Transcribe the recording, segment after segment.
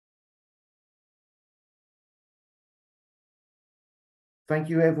thank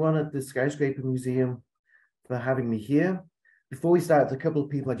you everyone at the Skyscraper Museum for having me here. Before we start, a couple of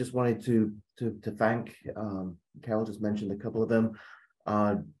people I just wanted to thank. Carol just mentioned a couple of them.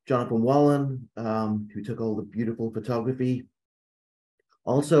 Jonathan Wallen, who took all the beautiful photography.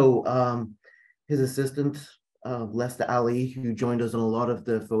 Also, his assistant, Lester Ali, who joined us on a lot of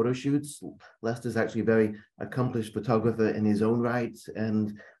the photo shoots. Lester's actually a very accomplished photographer in his own right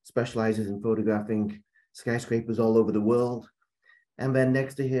and specializes in photographing skyscrapers all over the world. And then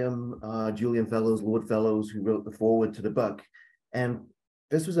next to him, Julian Fellows, Lord Fellows, who wrote the foreword to the book. And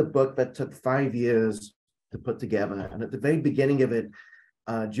this was a book that took 5 years to put together. And at the very beginning of it,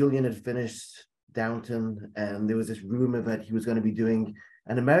 Julian had finished Downton, and there was this rumor that he was going to be doing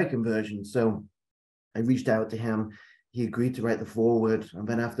an American version. So I reached out to him. He agreed to write the foreword. And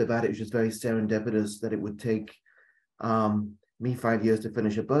then after that, it was just very serendipitous that it would take me 5 years to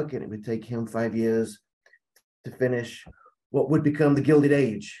finish a book, and it would take him 5 years to finish what would become the Gilded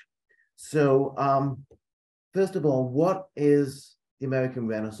Age. So first of all, what is the American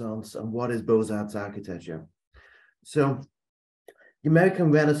Renaissance and what is Beaux-Arts architecture? So the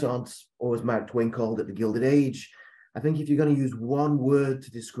American Renaissance, or as Mark Twain called it, the Gilded Age, I think if you're going to use one word to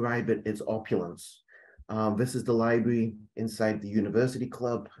describe it, it's opulence. This is the library inside the University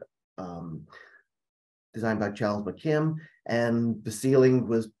Club, designed by Charles McKim, and the ceiling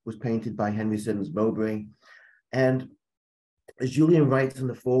was painted by Henry Siddons Mowbray. And as Julian writes in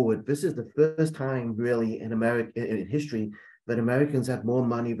the foreword, this is the first time really in America, in history, that Americans had more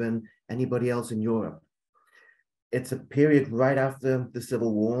money than anybody else in Europe. It's a period right after the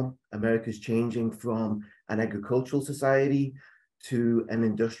Civil War. America's changing from an agricultural society to an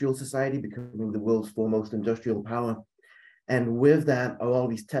industrial society, becoming the world's foremost industrial power. And with that are all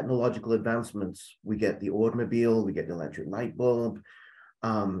these technological advancements. We get the automobile, we get the electric light bulb,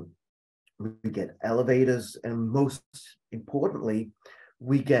 we get elevators, and most importantly,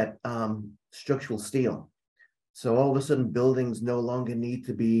 we get structural steel. So all of a sudden, buildings no longer need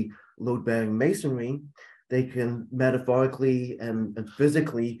to be load-bearing masonry. They can metaphorically and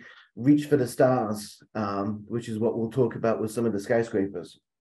physically reach for the stars, which is what we'll talk about with some of the skyscrapers.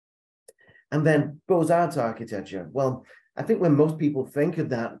 And then Beaux-Arts architecture. Well, I think when most people think of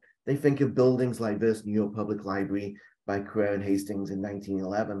that, they think of buildings like this, New York Public Library by Carrere and Hastings in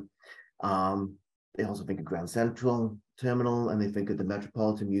 1911. They also think of Grand Central Terminal, and they think of the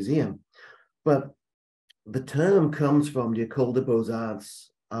Metropolitan Museum. But the term comes from the École des Beaux-Arts,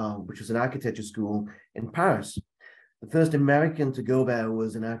 which was an architecture school in Paris. The first American to go there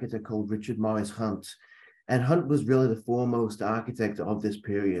was an architect called Richard Morris Hunt. And Hunt was really the foremost architect of this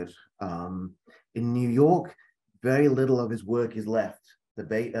period. In New York, very little of his work is left.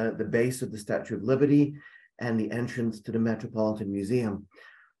 The base of the Statue of Liberty and the entrance to the Metropolitan Museum.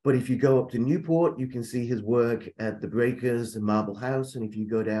 But if you go up to Newport, you can see his work at the Breakers and Marble House. And if you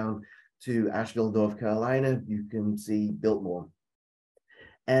go down to Asheville, North Carolina, you can see Biltmore.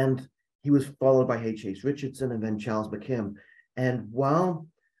 And he was followed by H.H. Richardson and then Charles McKim. And while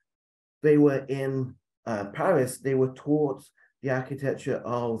they were in Paris, they were taught the architecture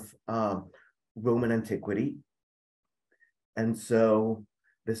of Roman antiquity. And so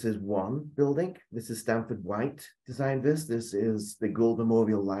this is one building. This is Stanford White designed this. This is the Gould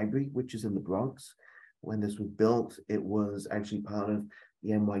Memorial Library, which is in the Bronx. When this was built, it was actually part of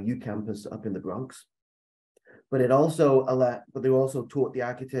the NYU campus up in the Bronx. But they also taught the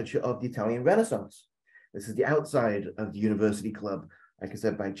architecture of the Italian Renaissance. This is the outside of the University Club, like I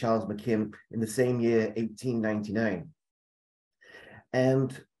said, by Charles McKim in the same year, 1899.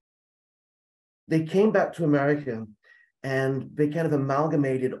 And they came back to America, and they kind of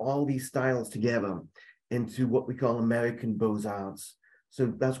amalgamated all these styles together into what we call American Beaux-Arts. So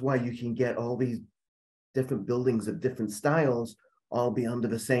that's why you can get all these different buildings of different styles all be under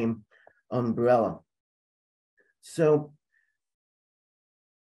the same umbrella. So,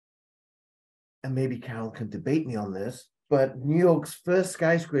 and maybe Carol can debate me on this, but New York's first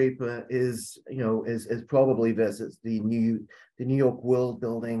skyscraper is probably this. It's the New York World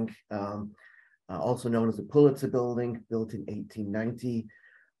Building, also known as the Pulitzer Building, built in 1890.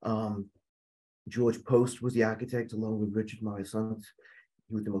 George Post was the architect, along with Richard Morris Hunt.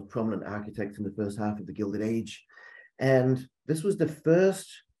 He was the most prominent architect in the first half of the Gilded Age. And this was the first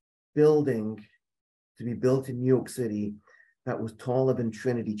building to be built in New York City that was taller than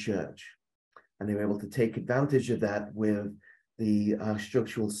Trinity Church. And they were able to take advantage of that with the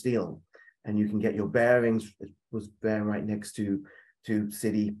structural steel. And you can get your bearings. It was there right next to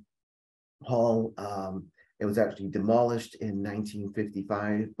City Hall. It was actually demolished in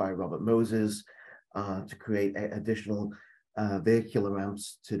 1955 by Robert Moses to create additional vehicular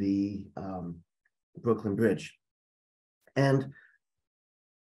ramps to the Brooklyn Bridge. And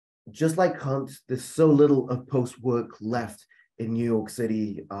just like Hunt, there's so little of post-work left in New York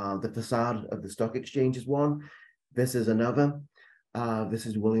City. The facade of the stock exchange is one. This is another. This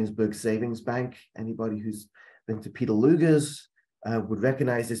is Williamsburg Savings Bank. Anybody who's been to Peter Luger's would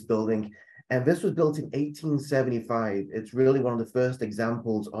recognize this building. And this was built in 1875. It's really one of the first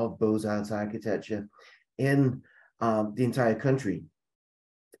examples of Beaux-Arts architecture in the entire country.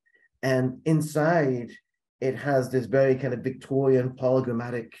 And inside, it has this very kind of Victorian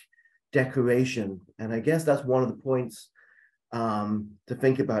polygrammatic decoration. And I guess that's one of the points to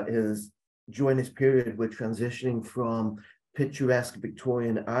think about is during this period, we're transitioning from picturesque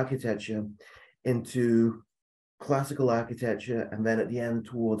Victorian architecture into classical architecture, and then at the end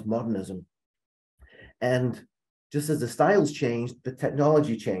towards modernism. And just as the styles changed, the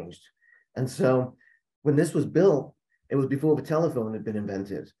technology changed. And so when this was built, it was before the telephone had been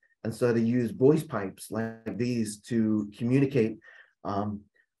invented. And so they used voice pipes like these to communicate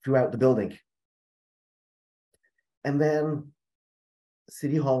throughout the building. And then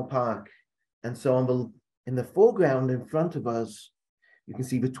City Hall Park. And so in the foreground in front of us, you can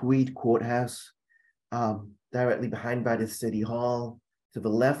see the Tweed Courthouse. Directly behind that is City Hall. To the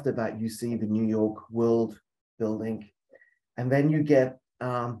left of that, you see the New York World building. And then you get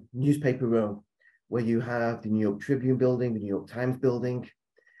Newspaper Row, where you have the New York Tribune building, the New York Times building.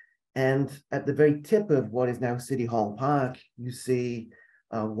 And at the very tip of what is now City Hall Park, you see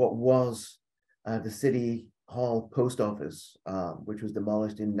what was the City Hall Post Office, which was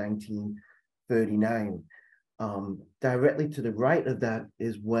demolished in 1939. Directly to the right of that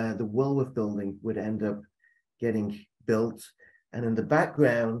is where the Woolworth building would end up getting built. And in the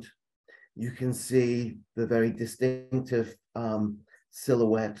background, you can see the very distinctive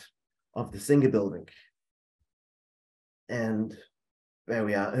silhouette of the Singer building. And there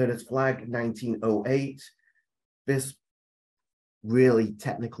we are, Ernest Flagg, 1908. This really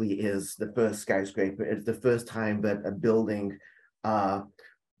technically is the first skyscraper. It's the first time that a building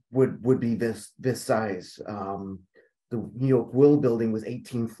would be this size. The New York World building was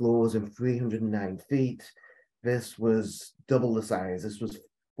 18 floors and 309 feet. This was double the size. This was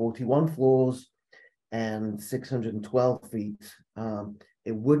 41 floors and 612 feet.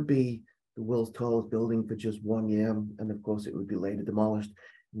 It would be the world's tallest building for just 1 year. And of course, it would be later demolished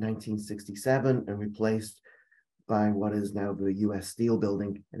in 1967 and replaced by what is now the US Steel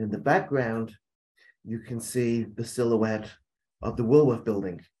building. And in the background, you can see the silhouette of the Woolworth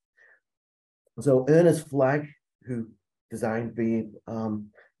building. So Ernest Flagg, who designed the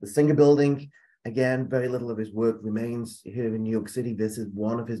Singer building, again, very little of his work remains here in New York City. This is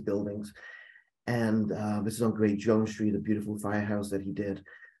one of his buildings. And this is on Great Jones Street, a beautiful firehouse that he did.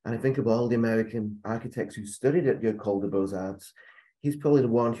 And I think of all the American architects who studied at the École des Beaux-Arts, he's probably the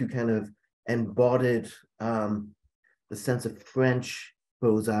one who kind of embodied the sense of French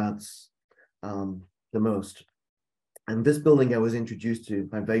Beaux-Arts the most. And this building I was introduced to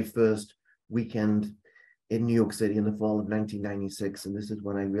my very first weekend in New York City in the fall of 1996. And this is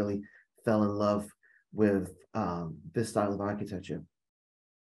when I really fell in love with this style of architecture.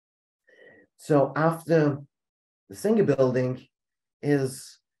 So after the Singer building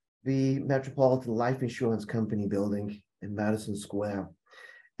is the Metropolitan Life Insurance Company building in Madison Square.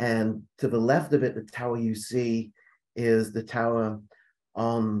 And to the left of it, the tower you see is the tower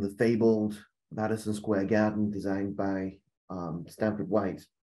on the fabled Madison Square Garden designed by Stanford White.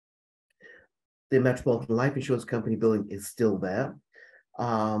 The Metropolitan Life Insurance Company building is still there.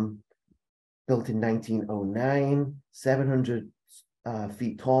 Built in 1909, 700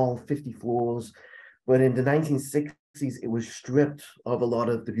 feet tall, 50 floors. But in the 1960s, it was stripped of a lot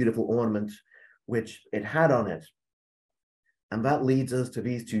of the beautiful ornament which it had on it. And that leads us to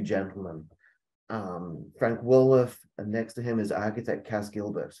these two gentlemen, Frank Woolworth, and next to him is architect Cass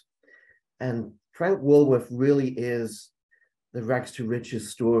Gilbert. And Frank Woolworth really is the rags to riches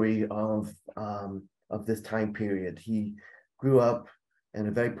story of this time period. He grew up in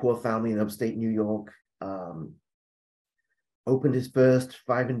a very poor family in upstate New York, opened his first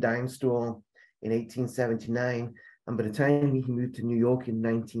five and dime store in 1879. And by the time he moved to New York in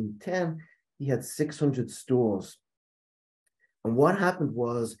 1910, he had 600 stores. And what happened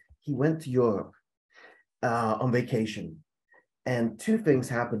was he went to Europe on vacation. And two things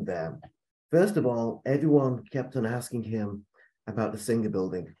happened there. First of all, everyone kept on asking him about the Singer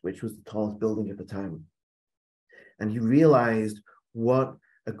building, which was the tallest building at the time. And he realized what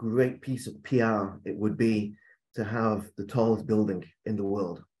a great piece of PR it would be to have the tallest building in the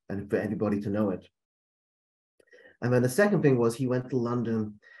world and for everybody to know it. And then the second thing was he went to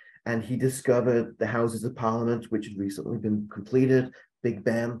London and he discovered the Houses of Parliament, which had recently been completed, Big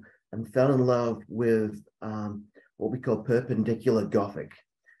Ben, and fell in love with what we call perpendicular Gothic.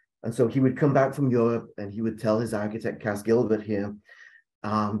 And so he would come back from Europe and he would tell his architect, Cass Gilbert here,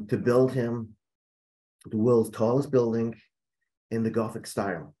 to build him the world's tallest building in the Gothic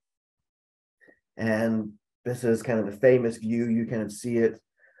style. And this is kind of a famous view. You kind of see it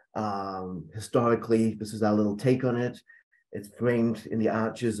historically. This is our little take on it. It's framed in the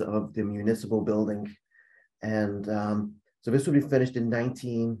arches of the municipal building. And so this would be finished in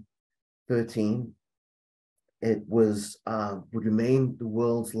 1913. It was would remain the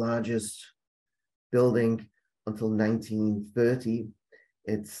world's largest building until 1930.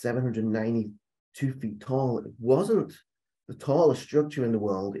 It's 792 feet tall. It wasn't the tallest structure in the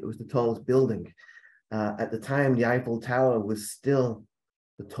world. It was the tallest building. At the time, the Eiffel Tower was still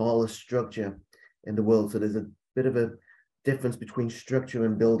the tallest structure in the world. So there's a bit of a difference between structure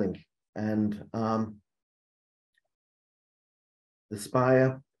and building. And the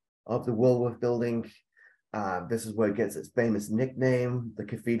spire of the Woolworth building, this is where it gets its famous nickname, the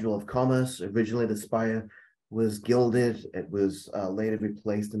Cathedral of Commerce. Originally, the spire was gilded. It was later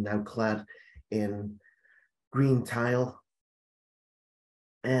replaced and now clad in green tile.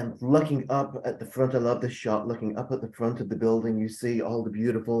 And looking up at the front, I love this shot, looking up at the front of the building, you see all the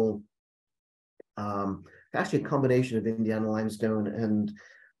beautiful, actually a combination of Indiana limestone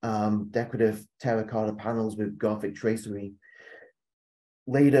and decorative terracotta panels with Gothic tracery.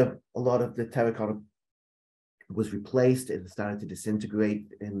 Later, a lot of the terracotta was replaced. It started to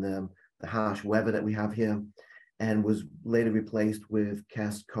disintegrate in the harsh weather that we have here, and was later replaced with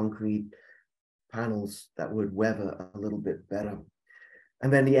cast concrete panels that would weather a little bit better.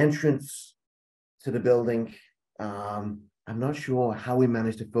 And then the entrance to the building, I'm not sure how we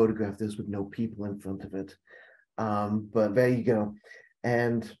managed to photograph this with no people in front of it, but there you go.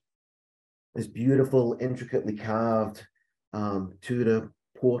 And this beautiful, intricately carved Tudor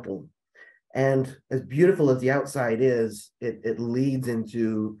portal. And as beautiful as the outside is, it leads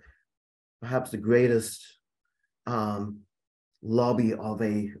into perhaps the greatest lobby of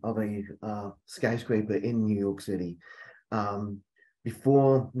a skyscraper in New York City.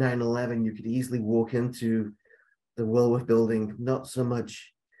 Before 9/11, you could easily walk into the Woolworth building, not so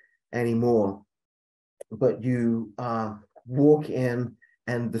much anymore, but you walk in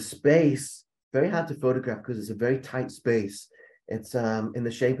and the space, very hard to photograph because it's a very tight space. It's in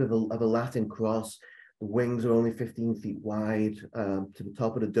the shape of a Latin cross. The wings are only 15 feet wide. To the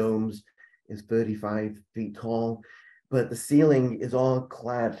top of the domes is 35 feet tall, but the ceiling is all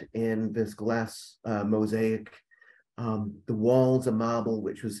clad in this glass mosaic. The walls are marble,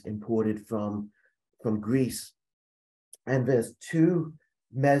 which was imported from Greece. And there's two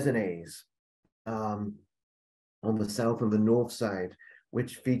mezzanines on the south and the north side,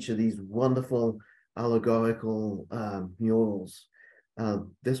 which feature these wonderful allegorical murals.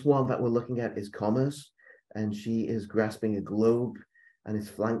 This one that we're looking at is Commerce, and she is grasping a globe and is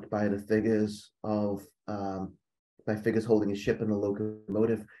flanked by the figures of by figures holding a ship and a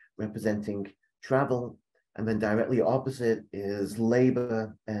locomotive representing travel. And then directly opposite is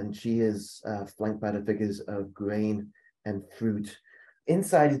Labor, and she is flanked by the figures of grain and fruit.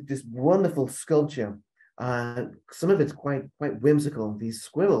 Inside is this wonderful sculpture. Some of it's quite whimsical, these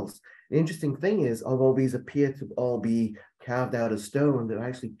squirrels. The interesting thing is, although these appear to all be carved out of stone, they're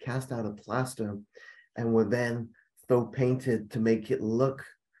actually cast out of plaster and were then faux painted to make it look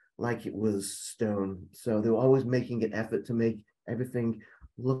like it was stone. So they were always making an effort to make everything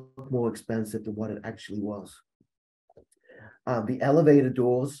look more expensive than what it actually was. The elevator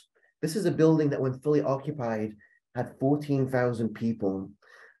doors. This is a building that, when fully occupied, had 14,000 people.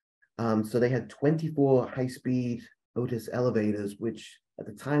 So they had 24 high-speed Otis elevators, which at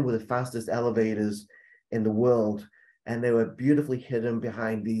the time were the fastest elevators in the world. And they were beautifully hidden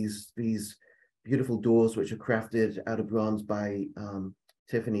behind these beautiful doors, which are crafted out of bronze by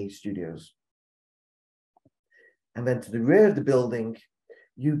Tiffany Studios. And then to the rear of the building,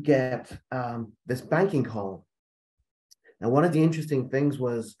 you get this banking hall. Now, one of the interesting things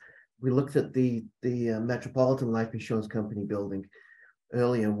was we looked at the Metropolitan Life Insurance Company building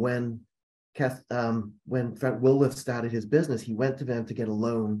earlier. When Frank Woolworth started his business, he went to them to get a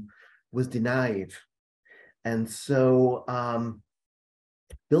loan, was denied, and so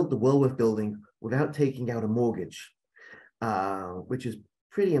built the Woolworth building without taking out a mortgage, which is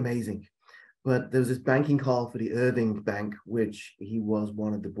pretty amazing. But there was this banking hall for the Irving Bank, which he was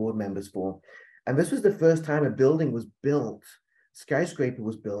one of the board members for. And this was the first time a building was built, Skyscraper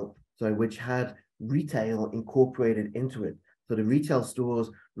was built, sorry, which had retail incorporated into it. So the retail stores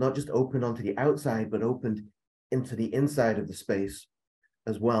not just opened onto the outside, but opened into the inside of the space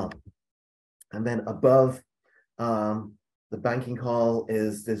as well. And then above the banking hall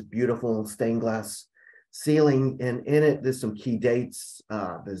is this beautiful stained glass ceiling, and in it, there's some key dates.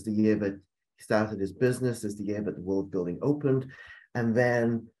 There's the year that he started his business, there's the year that the World Building opened, and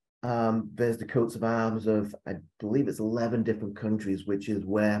then there's the coats of arms of, I believe it's 11 different countries, which is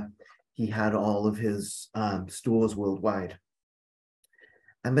where he had all of his stores worldwide.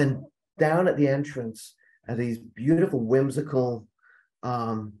 And then down at the entrance are these beautiful, whimsical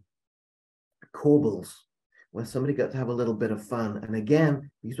corbels where somebody got to have a little bit of fun. And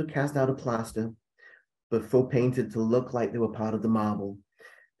again, these were cast out of plaster, but faux painted to look like they were part of the marble.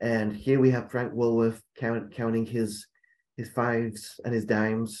 And here we have Frank Woolworth counting his fives and his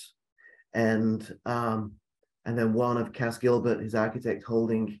dimes, and then one of Cass Gilbert, his architect,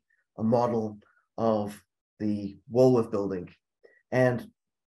 holding a model of the Woolworth building. And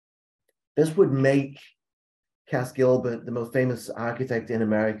this would make Cass Gilbert the most famous architect in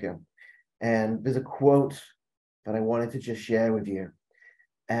America. And there's a quote that I wanted to just share with you.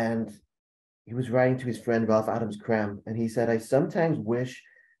 And he was writing to his friend Ralph Adams Cram, and he said, "I sometimes wish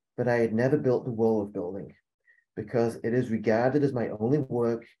that I had never built the Woolworth building, because it is regarded as my only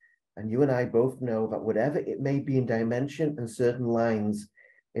work, and you and I both know that whatever it may be in dimension and certain lines,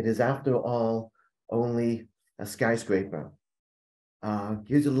 it is after all only a skyscraper."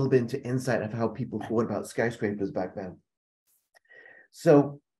 Gives you a little bit into insight of how people thought about skyscrapers back then.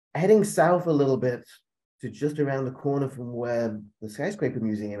 So heading south a little bit to just around the corner from where the Skyscraper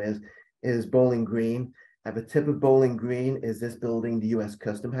Museum is Bowling Green. At the tip of Bowling Green is this building, the U.S.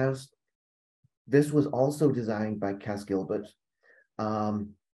 Custom House. This was also designed by Cass Gilbert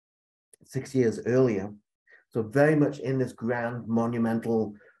 6 years earlier. So very much in this grand,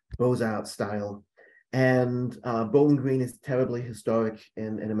 monumental Beaux-Arts style. And Bowling Green is terribly historic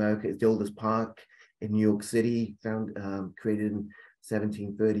in America. It's the oldest park in New York City, created in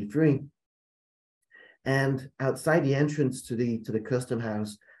 1733. And outside the entrance to the Custom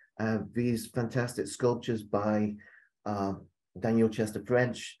House, these fantastic sculptures by Daniel Chester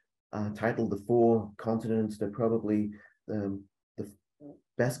French, titled The Four Continents. They're probably the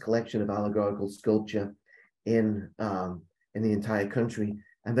best collection of allegorical sculpture in the entire country.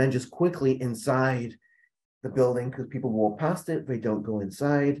 And then just quickly inside the building, because people walk past it, they don't go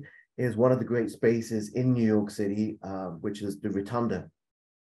inside, is one of the great spaces in New York City, which is the Rotunda.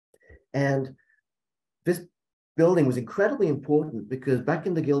 And this building was incredibly important because back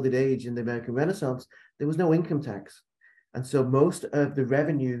in the Gilded Age, in the American Renaissance, there was no income tax. And so most of the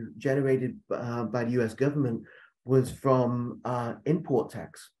revenue generated by the US government was from import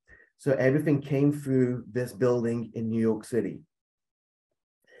tax. So everything came through this building in New York City.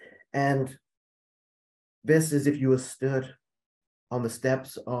 And this is if you were stood on the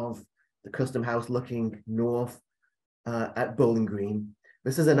steps of the Custom House looking north at Bowling Green.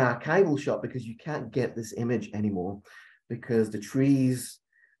 This is an archival shot because you can't get this image anymore because the trees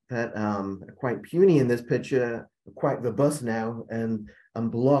that are quite puny in this picture are quite robust now and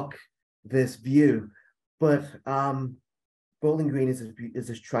block this view. But Bowling Green is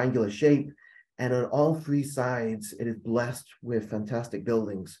this triangular shape, and on all three sides, it is blessed with fantastic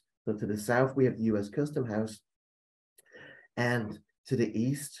buildings. So to the south, we have the US Custom House, and to the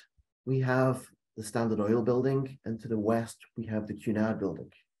east, we have the Standard Oil building, and to the west, we have the Cunard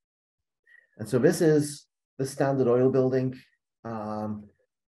building. And so this is the Standard Oil building,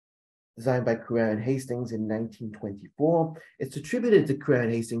 designed by Carrere and Hastings in 1924. It's attributed to Carrere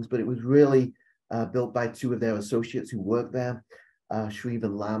and Hastings, but it was really built by two of their associates who worked there, Shreve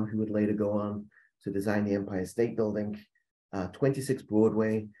and Lamb, who would later go on to design the Empire State Building, 26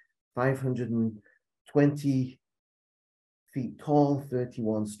 Broadway, 520 feet tall,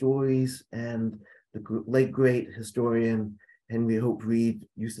 31 stories, and the late great historian Henry Hope Reed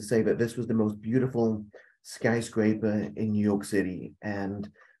used to say that this was the most beautiful skyscraper in New York City,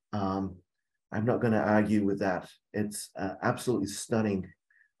 and I'm not going to argue with that. It's absolutely stunning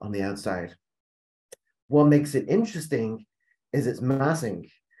on the outside. What makes it interesting is its massing,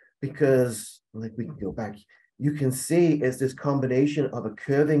 because, like, we can go back, you can see it's this combination of a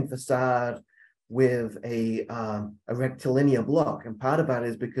curving facade with a rectilinear block. And part of that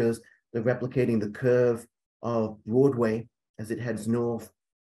is because they're replicating the curve of Broadway as it heads north.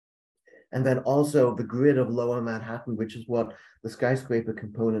 And then also the grid of Lower Manhattan, which is what the skyscraper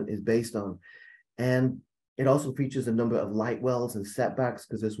component is based on. And it also features a number of light wells and setbacks,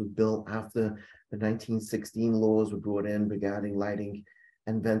 because this was built after the 1916 laws were brought in regarding lighting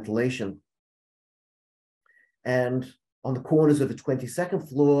and ventilation. And on the corners of the 22nd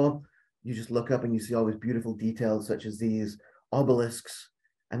floor, you just look up and you see all these beautiful details, such as these obelisks.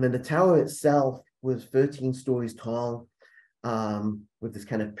 And then the tower itself was 13 stories tall, with this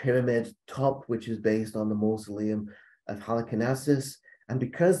kind of pyramid top, which is based on the mausoleum of Halicarnassus. And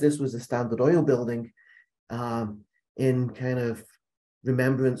because this was a Standard Oil building, in kind of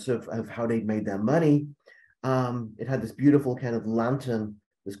remembrance of how they'd made their money. It had this beautiful kind of lantern,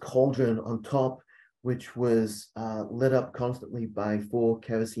 this cauldron on top, which was lit up constantly by 4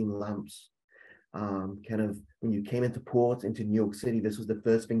 kerosene lamps. Kind of when you came into port, into New York City, this was the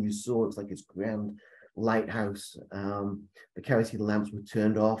first thing you saw. It was like this grand lighthouse. The kerosene lamps were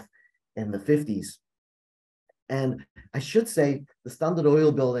turned off in the 50s. And I should say the Standard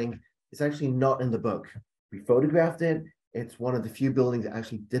Oil building is actually not in the book. We photographed it. It's one of the few buildings that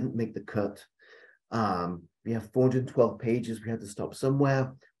actually didn't make the cut. We have 412 pages. We had to stop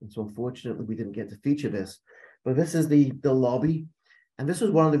somewhere. And so unfortunately, we didn't get to feature this. But this is the lobby. And this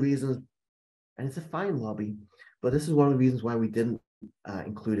was one of the reasons, and it's a fine lobby, but this is one of the reasons why we didn't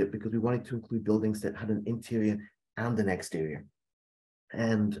include it, because we wanted to include buildings that had an interior and an exterior.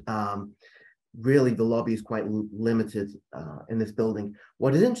 And really, the lobby is quite limited in this building.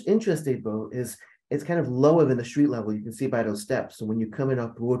 What is interesting, though, is it's kind of lower than the street level. You can see by those steps. So when you come in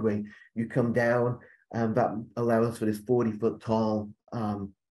off Broadway, you come down, and that allows for this 40-foot tall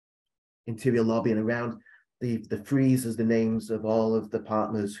interior lobby. And around the frieze is the names of all of the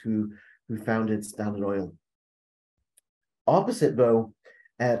partners who founded Standard Oil. Opposite, though,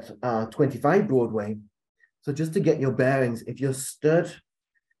 at 25 Broadway, so just to get your bearings, if you're stood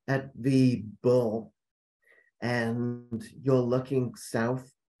at the Bull and you're looking south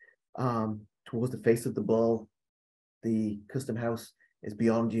towards the face of the Bull, the Custom House is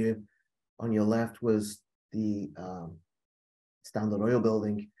beyond you. On your left was the Standard Oil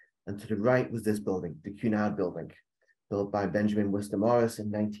building, and to the right was this building, the Cunard building, built by Benjamin Winston Morris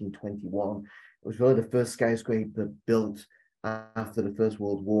in 1921. It was really the first skyscraper built after the First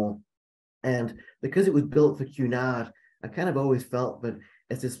World War. And because it was built for Cunard, I kind of always felt that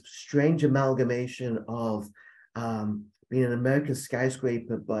it's this strange amalgamation of being an American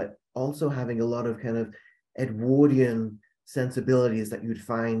skyscraper, but also having a lot of kind of Edwardian sensibilities that you would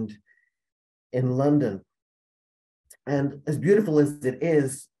find in London. And as beautiful as it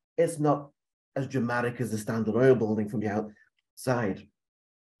is, it's not as dramatic as the Standard Oil building from the outside.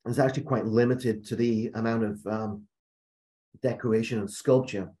 It's actually quite limited to the amount of decoration and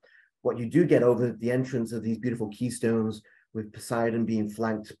sculpture. What you do get over the entrance of these beautiful keystones with Poseidon being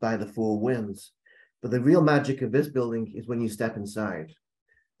flanked by the 4 winds. But the real magic of this building is when you step inside.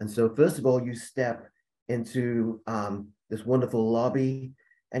 And so first of all, you step into this wonderful lobby.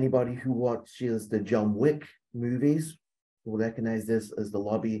 Anybody who watches the John Wick movies will recognize this as the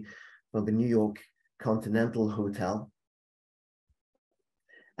lobby of the New York Continental Hotel.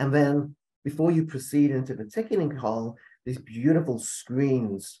 And then before you proceed into the ticketing hall, these beautiful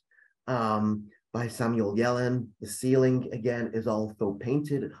screens by Samuel Yellen. The ceiling, again, is all faux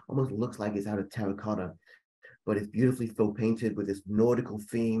painted. It almost looks like it's out of terracotta, but it's beautifully faux painted with this nautical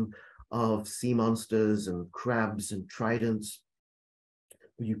theme of sea monsters and crabs and tridents.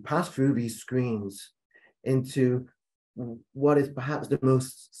 You pass through these screens into what is perhaps the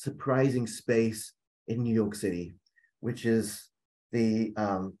most surprising space in New York City, which is the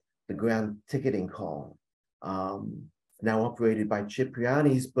Grand Ticketing Hall, now operated by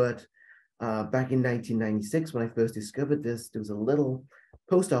Cipriani's, but back in 1996, when I first discovered this, there was a little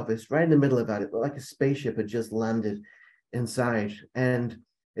post office right in the middle of that. It looked like a spaceship had just landed inside, and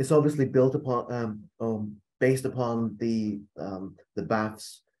it's obviously built upon, based upon the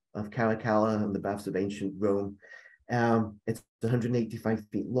baths of Caracalla and the baths of ancient Rome. It's 185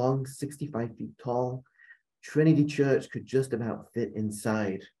 feet long, 65 feet tall. Trinity Church could just about fit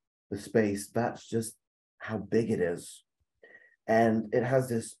inside the space. That's just how big it is. And it has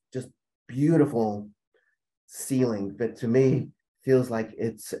this just beautiful ceiling that to me feels like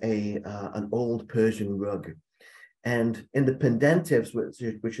it's an old Persian rug. And in the pendentives,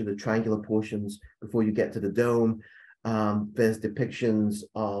 which are the triangular portions before you get to the dome, there's depictions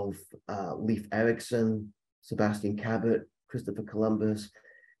of Leif Erikson, Sebastian Cabot, Christopher Columbus,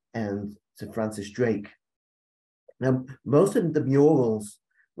 and Sir Francis Drake. Now, most of the murals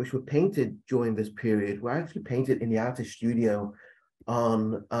which were painted during this period were actually painted in the artist studio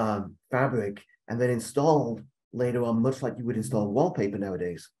on fabric and then installed later on, much like you would install wallpaper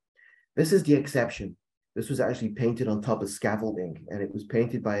nowadays. This is the exception. This was actually painted on top of scaffolding, and it was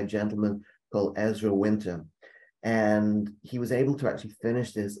painted by a gentleman called Ezra Winter. And he was able to actually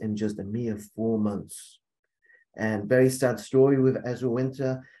finish this in just a mere 4 months. And very sad story with Ezra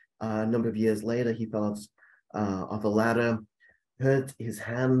Winter. A number of years later, he fell off a ladder, hurt his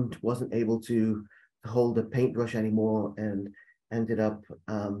hand, wasn't able to hold a paintbrush anymore, and ended up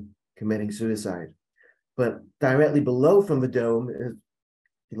committing suicide. But directly below from the dome, if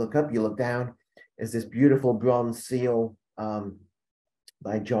you look up, you look down, is this beautiful bronze seal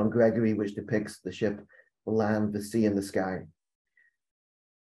by John Gregory, which depicts the ship the land, the sea, and the sky.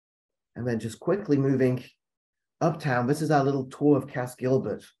 And then just quickly moving uptown, this is our little tour of Cass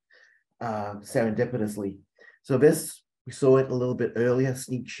Gilbert, serendipitously. So this, we saw it a little bit earlier,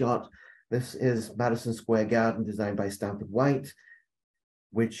 sneak shot. This is Madison Square Garden, designed by Stanford White,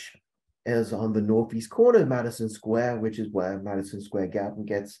 which is on the northeast corner of Madison Square, which is where Madison Square Garden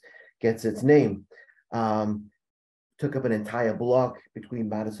gets its name. Took up an entire block between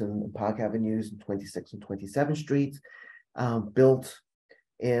Madison and Park Avenues, and 26th and 27th Street, built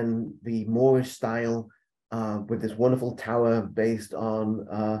in the Moorish style, with this wonderful tower based on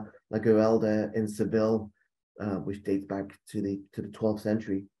La Giralda in Seville, which dates back to the 12th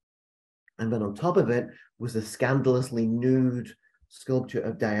century. And then on top of it was a scandalously nude sculpture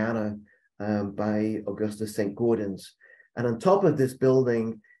of Diana by Augustus St. Gaudens. And on top of this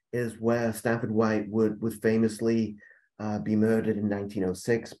building is where Stanford White would famously be murdered in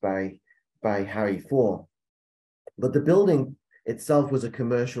 1906 by Harry IV. But the building itself was a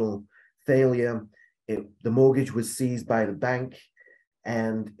commercial failure. The mortgage was seized by the bank,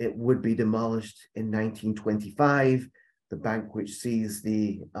 and it would be demolished in 1925. The bank which seized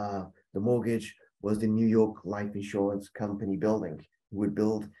the mortgage was the New York Life Insurance Company building, who would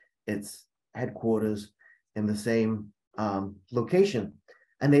build its headquarters in the same location.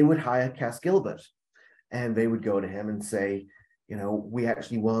 And they would hire Cass Gilbert, and they would go to him and say, you know, we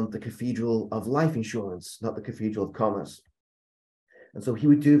actually want the Cathedral of Life Insurance, not the Cathedral of Commerce. And so he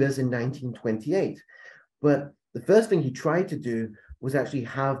would do this in 1928. But the first thing he tried to do was actually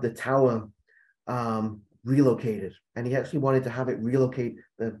have the tower relocated. And he actually wanted to have it relocate,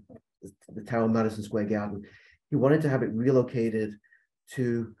 the tower of Madison Square Garden. He wanted to have it relocated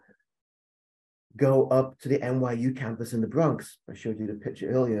to go up to the NYU campus in the Bronx. I showed you the picture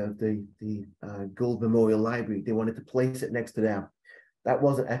earlier of the Gould Memorial Library. They wanted to place it next to there. That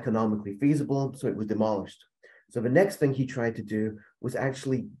wasn't economically feasible, so it was demolished. So the next thing he tried to do was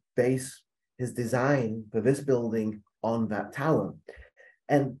actually base his design for this building on that tower.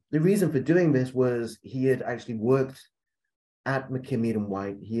 And the reason for doing this was he had actually worked at McKimmey and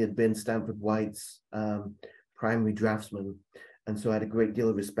White. He had been Stanford White's primary draftsman, and so I had a great deal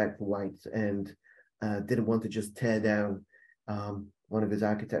of respect for White, and didn't want to just tear down one of his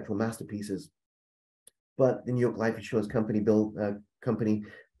architectural masterpieces. But the New York Life Insurance Company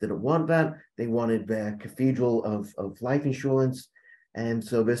didn't want that. They wanted their cathedral of life insurance, and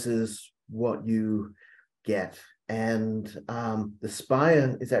so this is what you get. And the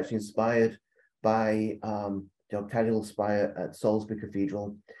spire is actually inspired by the octagonal spire at Salisbury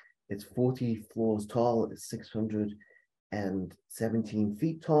Cathedral. It's 40 floors tall, it's 617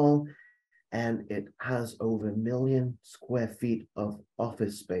 feet tall, and it has over 1 million square feet of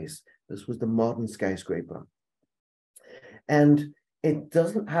office space. This was the modern skyscraper. And it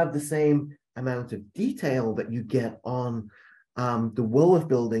doesn't have the same amount of detail that you get on the Woolworth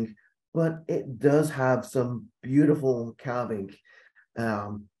building, but it does have some beautiful carving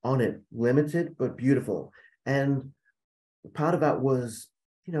on it, limited but beautiful. And part of that was,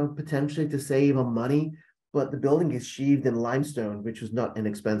 you know, potentially to save on money, but the building is sheathed in limestone, which was not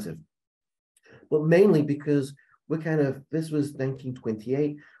inexpensive. But mainly because this was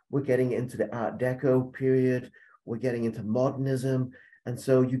 1928, we're getting into the Art Deco period, we're getting into modernism, and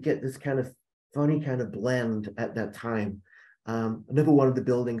so you get this kind of funny kind of blend at that time. Another one of the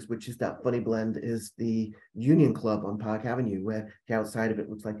buildings, which is that funny blend, is the Union Club on Park Avenue, where the outside of it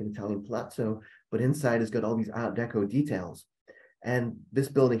looks like an Italian palazzo, but inside has got all these Art Deco details. And this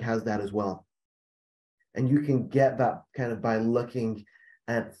building has that as well. And you can get that kind of by looking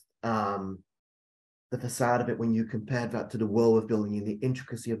at the facade of it when you compare that to the Woolworth building and the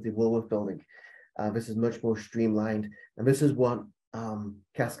intricacy of the Woolworth building. This is much more streamlined. And this is what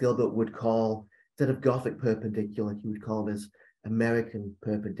Cass Gilbert would call, instead of Gothic perpendicular, he would call this American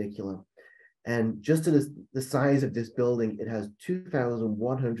perpendicular. And just to the size of this building, it has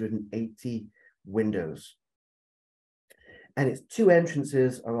 2,180 windows. And its two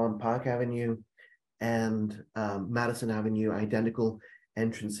entrances are on Park Avenue and Madison Avenue, identical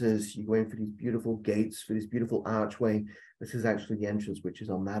entrances. You go in for these beautiful gates, for this beautiful archway. This is actually the entrance, which is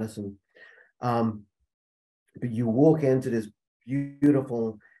on Madison. But you walk into this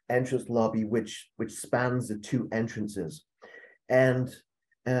beautiful entrance lobby, which spans the two entrances. And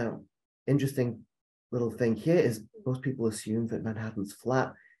interesting little thing here is most people assume that Manhattan's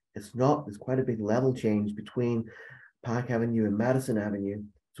flat. It's not. There's quite a big level change between Park Avenue and Madison Avenue.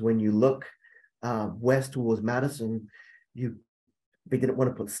 So when you look west towards Madison, they didn't want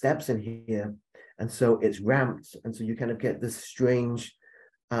to put steps in here, and so it's ramped, and so you kind of get this strange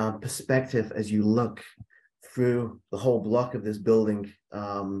perspective as you look through the whole block of this building.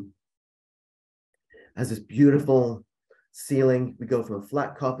 has this beautiful ceiling. We go from a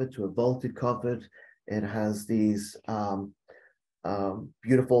flat copper to a vaulted copper. It has these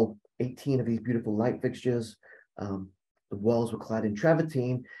beautiful 18 of these beautiful light fixtures. The walls were clad in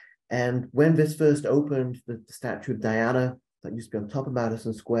travertine. And when this first opened, the statue of Diana that used to be on top of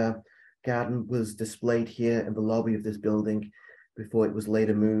Madison Square Garden was displayed here in the lobby of this building before it was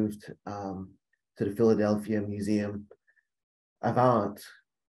later moved to the Philadelphia Museum of Art.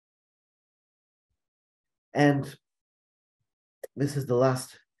 And this is the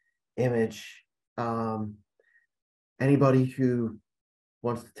last image. Anybody who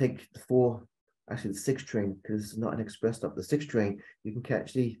wants to take the 6 train, because this is not an express stop, the 6 train, you can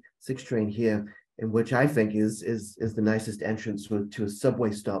catch the 6 train here, in which I think is the nicest entrance to a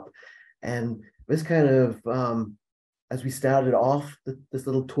subway stop. And this kind of, as we started off this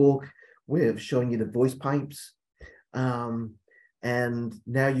little talk with showing you the voice pipes, and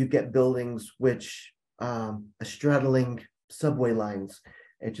now you get buildings which are straddling subway lines.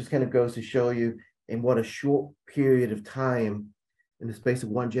 It just kind of goes to show you in what a short period of time, in the space of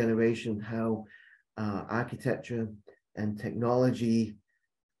one generation, how architecture and technology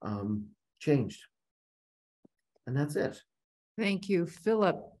changed. And that's it. Thank you,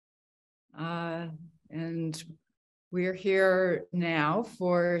 Philip. And we're here now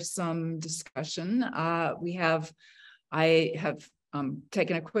for some discussion. I have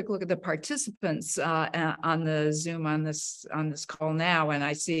taken a quick look at the participants on the Zoom on this call now, and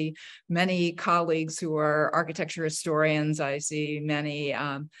I see many colleagues who are architecture historians. I see many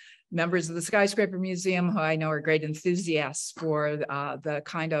members of the Skyscraper Museum who I know are great enthusiasts for the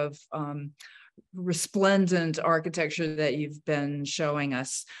kind of resplendent architecture that you've been showing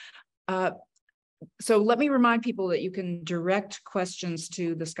us. So let me remind people that you can direct questions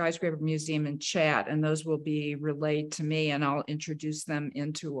to the Skyscraper Museum in chat, and those will be relayed to me, and I'll introduce them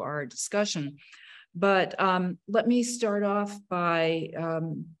into our discussion. But let me start off by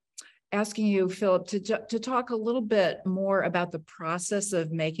asking you, Philip, to talk a little bit more about the process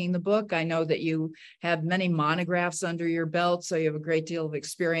of making the book. I know that you have many monographs under your belt, so you have a great deal of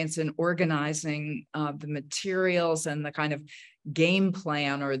experience in organizing the materials and the kind of game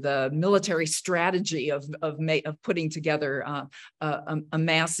plan or the military strategy of putting together a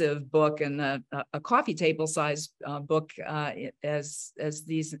massive book and a coffee table sized book as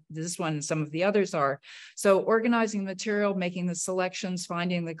this one and some of the others are. So organizing material, making the selections,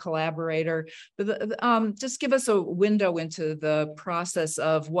 finding the collaborator. Just give us a window into the process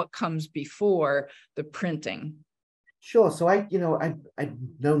of what comes before the printing. Sure. So I've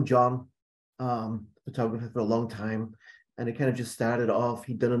known John, photographer, for a long time. And it kind of just started off.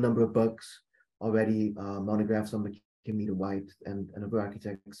 He'd done a number of books already, monographs on McKinney White and other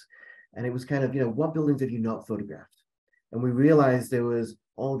architects. And it was kind of, what buildings have you not photographed? And we realized there was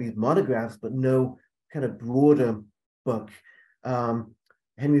all these monographs, but no kind of broader book.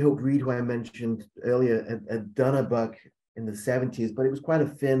 Henry Hope Reed, who I mentioned earlier, had done a book in the 70s, but it was quite a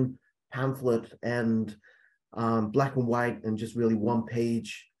thin pamphlet and black and white and just really one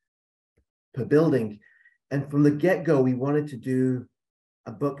page per building. And from the get-go, we wanted to do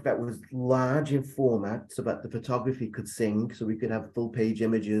a book that was large in format so that the photography could sing, so we could have full page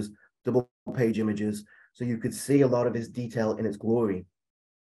images, double page images, so you could see a lot of this detail in its glory.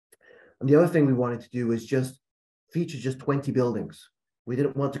 And the other thing we wanted to do was just feature just 20 buildings. We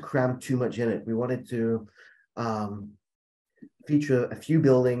didn't want to cram too much in it. We wanted to feature a few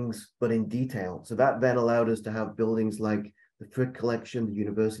buildings, but in detail. So that then allowed us to have buildings like the Frick Collection, the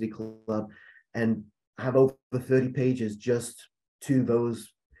University Club, and have over 30 pages just to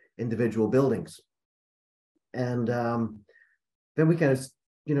those individual buildings. And then we kind of,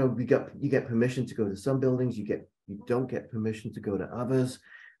 you get permission to go to some buildings, you don't get permission to go to others,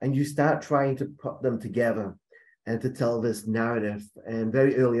 and you start trying to put them together and to tell this narrative. And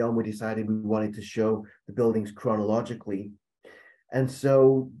very early on, we decided we wanted to show the buildings chronologically. And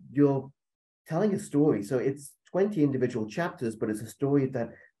so you're telling a story. So it's 20 individual chapters, but it's a story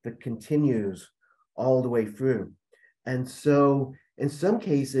that continues all the way through. And so in some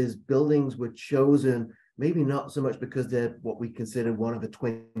cases, buildings were chosen, maybe not so much because they're what we consider one of the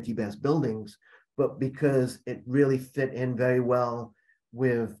 20 best buildings, but because it really fit in very well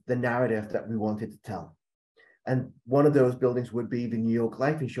with the narrative that we wanted to tell. And one of those buildings would be the New York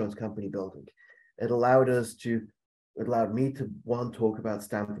Life Insurance Company building. It allowed me to, one, talk about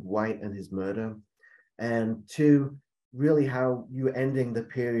Stanford White and his murder, and two, really how you're ending the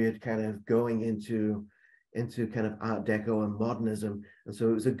period kind of going into kind of Art Deco and modernism. And so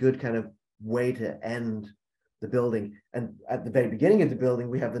it was a good kind of way to end the building. And at the very beginning of the building,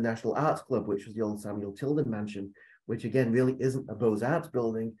 we have the National Arts Club, which was the old Samuel Tilden mansion, which again really isn't a Beaux-Arts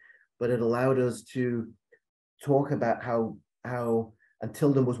building, but it allowed us to talk about and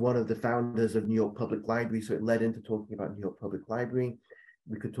Tilden was one of the founders of New York Public Library, so it led into talking about New York Public Library.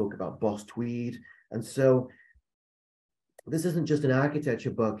 We could talk about Boss Tweed, and so this isn't just an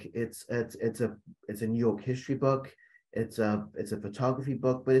architecture book. It's a New York history book. It's a photography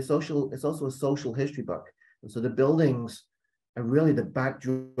book, but it's also a social history book. And so the buildings are really the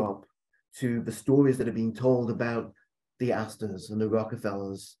backdrop to the stories that are being told about the Astors and the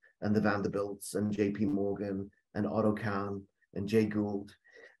Rockefellers and the Vanderbilts and J.P. Morgan and Otto Kahn and Jay Gould.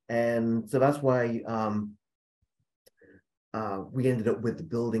 And so that's why we ended up with the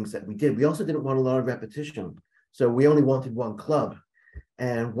buildings that we did. We also didn't want a lot of repetition. So we only wanted one club.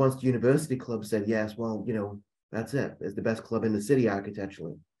 And once the university club said yes, well, that's it. It's the best club in the city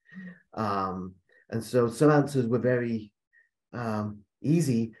architecturally. And so some answers were very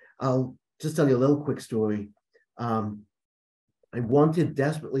easy. I'll just tell you a little quick story. I wanted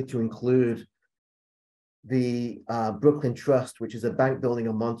desperately to include the Brooklyn Trust, which is a bank building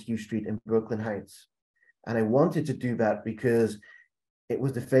on Montague Street in Brooklyn Heights. And I wanted to do that because it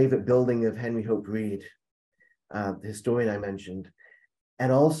was the favorite building of Henry Hope Reed, the historian I mentioned.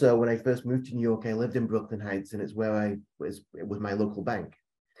 And also, when I first moved to New York, I lived in Brooklyn Heights, and it's where it was my local bank.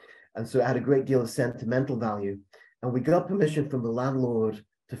 And so it had a great deal of sentimental value. And we got permission from the landlord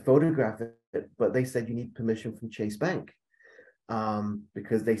to photograph it, but they said you need permission from Chase Bank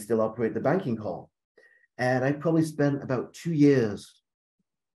because they still operate the banking hall. And I probably spent about 2 years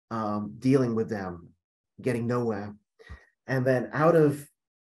dealing with them, getting nowhere. And then out of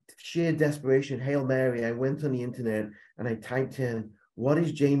sheer desperation, Hail Mary, I went on the internet and I typed in, what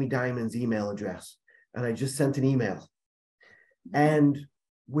is Jamie Dimon's email address? And I just sent an email. And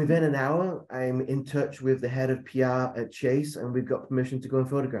within an hour, I'm in touch with the head of PR at Chase, and we've got permission to go and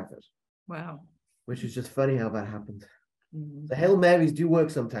photograph it. Wow. Which is just funny how that happened. Mm-hmm. The Hail Marys do work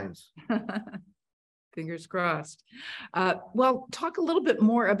sometimes. Fingers crossed. Well, talk a little bit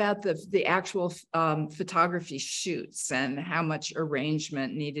more about the actual photography shoots and how much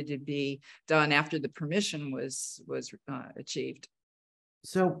arrangement needed to be done after the permission was achieved.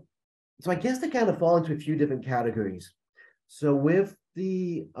 So I guess they kind of fall into a few different categories. So with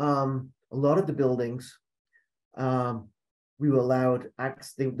a lot of the buildings, we were allowed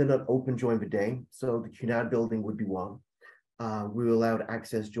access. They're not open during the day. So the Cunard building would be one. We were allowed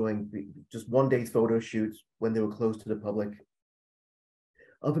access during just one day's photo shoots when they were closed to the public.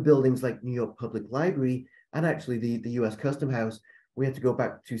 Other buildings like New York Public Library and actually the US Custom House, we had to go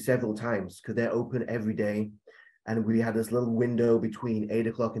back to several times because they're open every day. And we had this little window between 8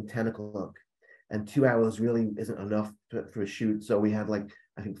 o'clock and 10 o'clock. And 2 hours really isn't enough for a shoot. So we had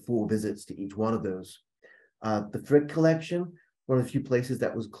I think 4 visits to each one of those. The Frick Collection, one of the few places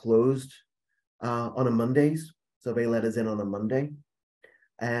that was closed on a Mondays. So they let us in on a Monday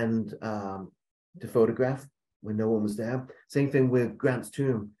and to photograph when no one was there. Same thing with Grant's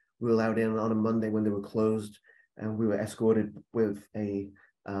Tomb. We were allowed in on a Monday when they were closed, and we were escorted with a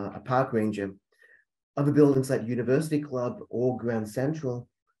park ranger. Other buildings like University Club or Grand Central,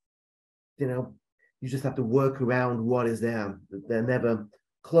 you just have to work around what is there. They're never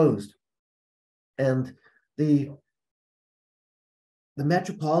closed. And the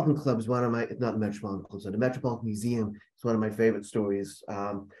Metropolitan Club is one of my, not the Metropolitan Club, so the Metropolitan Museum is one of my favorite stories.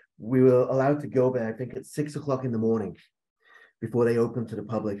 We were allowed to go there, I think, at 6 o'clock in the morning before they opened to the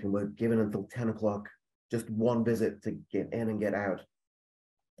public, and we're given until 10 o'clock, just one visit to get in and get out.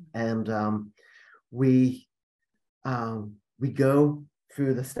 And we go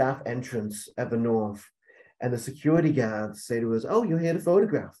through the staff entrance at the north, and the security guards say to us, oh, you're here to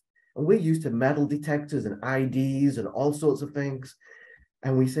photograph. And we're used to metal detectors and IDs and all sorts of things.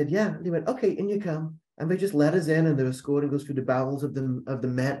 And we said, yeah. And they went, okay, in you come. And they just let us in, and they're escorting us through the bowels of the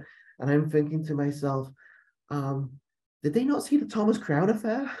Met. And I'm thinking to myself, did they not see the Thomas Crown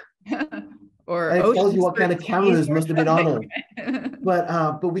affair? Or and it tells you what kind of cameras must have been on them.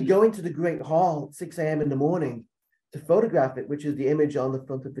 But we go into the Great Hall at 6 a.m. in the morning to photograph it, which is the image on the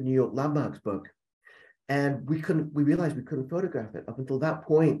front of the New York Landmarks book. And we realized we couldn't photograph it. Up until that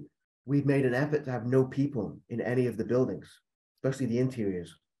point, we'd made an effort to have no people in any of the buildings, especially the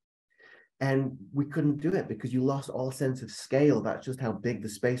interiors. And we couldn't do it because you lost all sense of scale. That's just how big the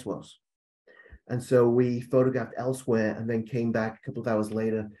space was. And so we photographed elsewhere and then came back a couple of hours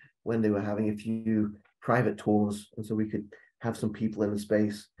later when they were having a few private tours. And so we could have some people in the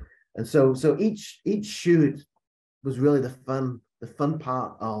space. And so each shoot was really the fun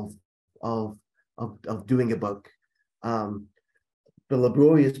part of doing a book. The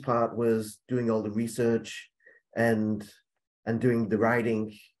laborious part was doing all the research and doing the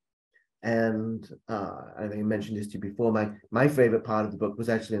writing And I think I mentioned this to you before. My favorite part of the book was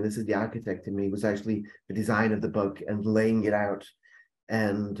actually, and this is the architect in me, was actually the design of the book and laying it out.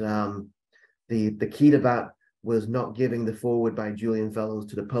 And the key to that was not giving the foreword by Julian Fellows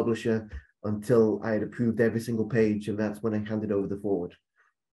to the publisher until I had approved every single page, and that's when I handed over the foreword.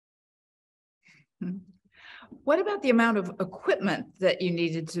 What about the amount of equipment that you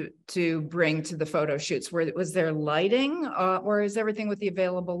needed to bring to the photo shoots? Was there lighting, or is everything with the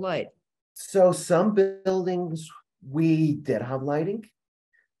available light? So some buildings we did have lighting,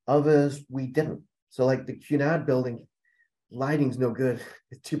 others we didn't. So like the Cunard building, lighting's no good.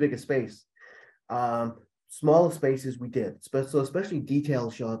 It's too big a space. Smaller spaces we did, so especially detail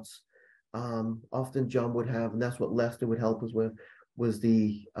shots. Often John would have, and that's what Lester would help us with, was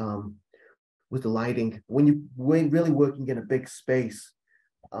the lighting. When you're really working in a big space,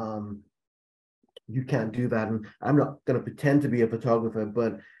 you can't do that. And I'm not going to pretend to be a photographer,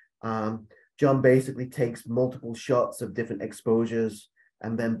 but John basically takes multiple shots of different exposures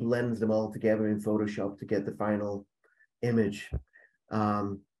and then blends them all together in Photoshop to get the final image.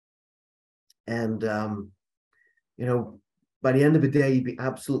 You know, by the end of the day, you'd be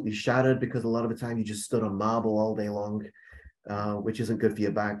absolutely shattered because a lot of the time you just stood on marble all day long, which isn't good for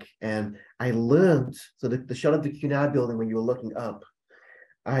your back. And I learned, so the shot of the Cunard building when you were looking up,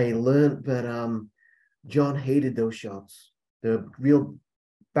 I learned that John hated those shots. They're real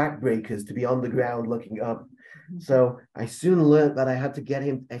backbreakers to be on the ground looking up. So I soon learned that I had to get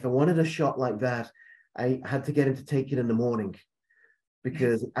him, if I wanted a shot like that, I had to get him to take it in the morning,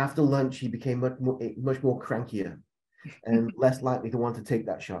 because after lunch he became much more crankier and less likely to want to take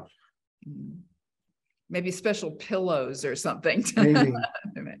that shot. Maybe special pillows or something. Maybe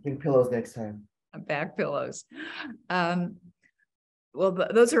bring pillows next time. Back pillows. Well,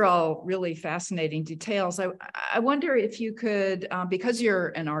 those are all really fascinating details. I wonder if you could, because you're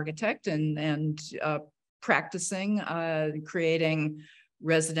an architect and practicing creating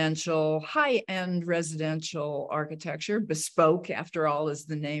residential, high-end residential architecture, bespoke, after all, is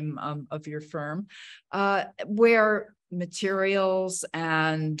the name of your firm, where materials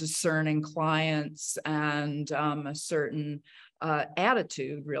and discerning clients and a certain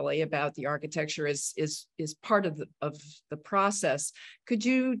attitude really about the architecture is part of the process. Could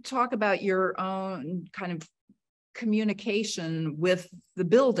you talk about your own kind of communication with the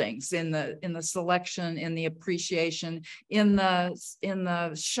buildings in the selection, in the appreciation, in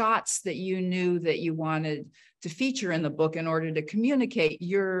the shots that you knew that you wanted to feature in the book in order to communicate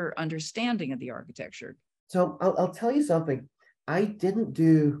your understanding of the architecture? So I'll tell you something. I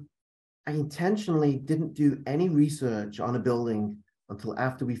intentionally didn't do any research on a building until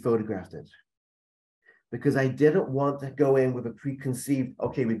after we photographed it, because I didn't want to go in with a preconceived,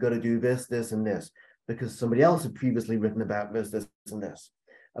 okay, we've got to do this, this, and this, because somebody else had previously written about this, this, and this.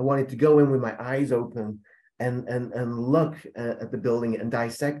 I wanted to go in with my eyes open and look at the building and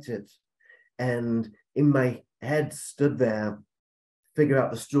dissect it. And in my head stood there, figure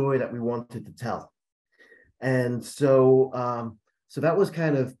out the story that we wanted to tell. And so, so that was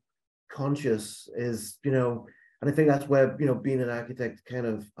kind of conscious, is, you know, and I think that's where, you know, being an architect kind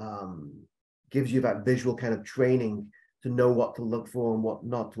of gives you that visual kind of training to know what to look for and what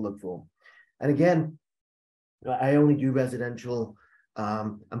not to look for. And again, I only do residential,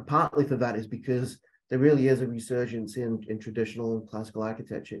 and partly for that is because there really is a resurgence in traditional and classical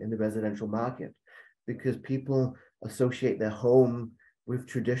architecture in the residential market, because people associate their home with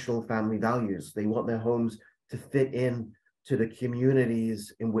traditional family values. They want their homes to fit in to the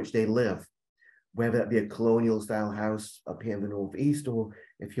communities in which they live, whether that be a colonial style house up here in the Northeast, or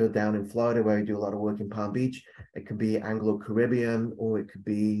if you're down in Florida, where I do a lot of work in Palm Beach, it could be Anglo-Caribbean or it could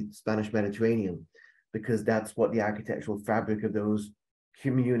be Spanish Mediterranean, because that's what the architectural fabric of those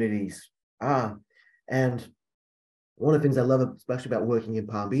communities are. And one of the things I love, especially about working in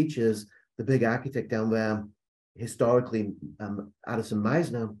Palm Beach, is the big architect down there, historically, Addison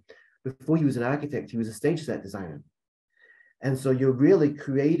Meisner. Before he was an architect, he was a stage set designer. And so you're really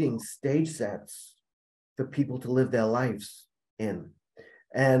creating stage sets for people to live their lives in.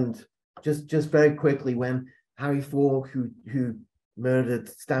 And just very quickly, when Harry Falk, who murdered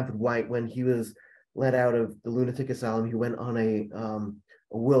Stanford White, when he was let out of the lunatic asylum, he went on a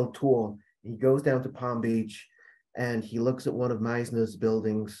world tour. He goes down to Palm Beach and he looks at one of Meisner's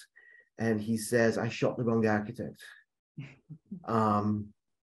buildings and he says, I shot the wrong architect.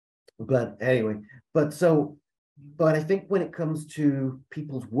 But anyway, but I think when it comes to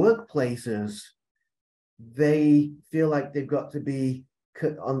people's workplaces, they feel like they've got to be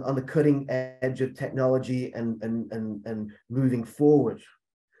on the cutting edge of technology and moving forward.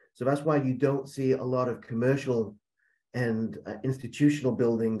 So that's why you don't see a lot of commercial and institutional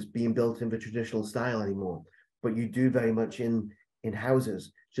buildings being built in the traditional style anymore, but you do very much in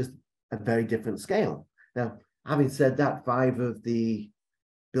houses, just a very different scale. Now, having said that, 5 of the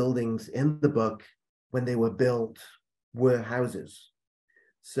buildings in the book, when they were built, were houses.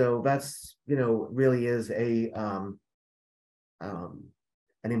 So that's, really is an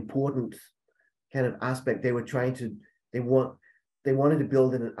important kind of aspect. They wanted to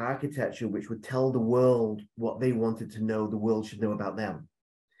build in an architecture which would tell the world what they wanted to know the world should know about them.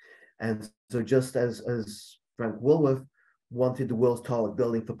 And so just as Frank Woolworth wanted the world's tallest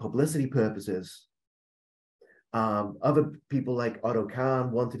building for publicity purposes, other people like Otto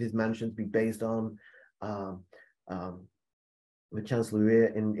Kahn wanted his mansion to be based on the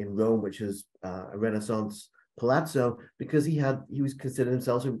Chancelleria in Rome, which is a Renaissance palazzo, because he was considered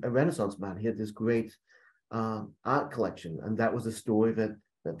himself a Renaissance man. He had this great art collection, and that was a story that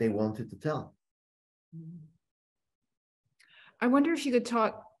they wanted to tell. I wonder if you could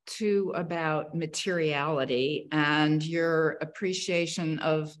talk too about materiality and your appreciation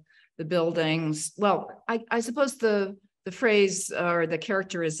of the buildings. Well, I suppose the phrase or the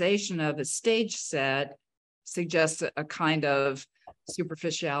characterization of a stage set suggests a kind of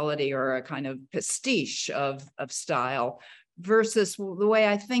superficiality or a kind of pastiche of style, versus the way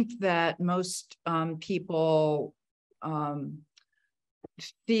I think that most people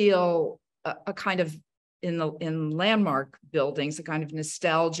feel a kind of, in landmark buildings, a kind of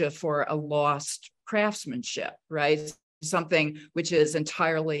nostalgia for a lost craftsmanship, right? Something which is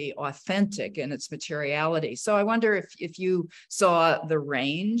entirely authentic in its materiality. So I wonder if you saw the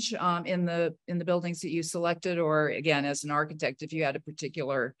range in the buildings that you selected, or again, as an architect, if you had a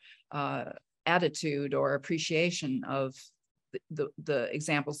particular attitude or appreciation of the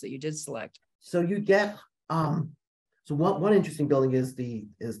examples that you did select. So you get so one interesting building is the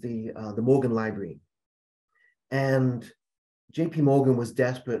Morgan Library, and J.P. Morgan was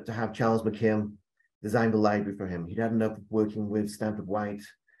desperate to have Charles McKim design the library for him. He'd had enough of working with Stanford White.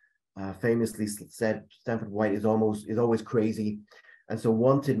 Famously said Stanford White is always crazy, and so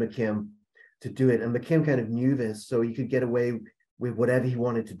wanted McKim to do it. And McKim kind of knew this, so he could get away with whatever he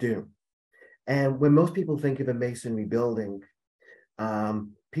wanted to do. And when most people think of a masonry building,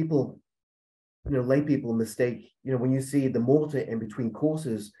 people, lay people mistake, when you see the mortar in between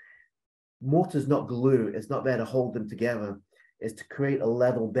courses, mortar's not glue. It's not there to hold them together. It's to create a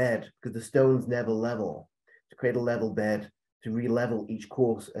level bed, because the stones never level, to create a level bed, to re-level each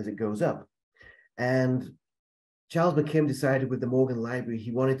course as it goes up. And Charles McKim decided with the Morgan Library, he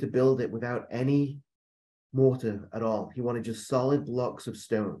wanted to build it without any mortar at all. He wanted just solid blocks of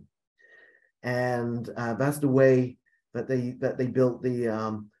stone. And that's the way that they built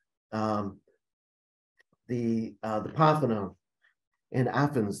the Parthenon in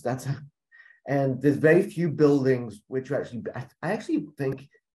Athens. And there's very few buildings which are actually, I actually think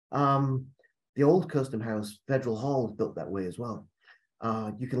the old Custom House, Federal Hall, is built that way as well.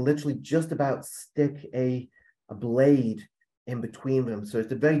 You can literally just about stick a blade in between them. So it's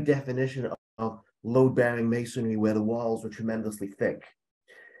the very definition of load-bearing masonry, where the walls are tremendously thick.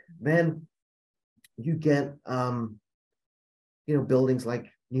 Then you get, buildings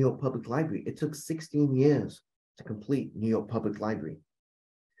like New York Public Library. It took 16 years to complete New York Public Library.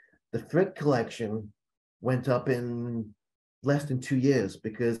 The Frick collection went up in less than 2 years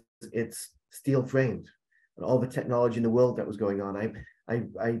because it's steel framed, and all the technology in the world that was going on. I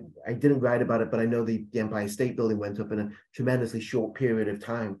didn't write about it, but I know the Empire State Building went up in a tremendously short period of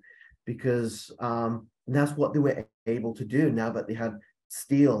time, because that's what they were able to do. Now that they had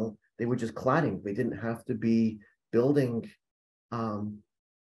steel, they were just cladding. They didn't have to be building,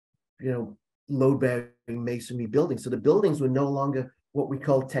 load-bearing masonry buildings. So the buildings were no longer what we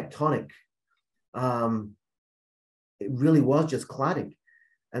call tectonic. It really was just cladding.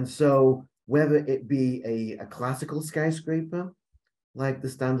 And so whether it be a classical skyscraper, like the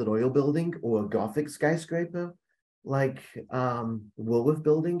Standard Oil building, or a Gothic skyscraper, like the Woolworth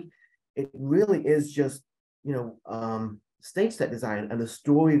building, it really is just, stage set design and a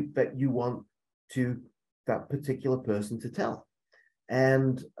story that you want that particular person to tell.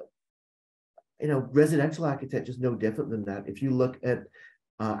 And residential architecture is no different than that. If you look at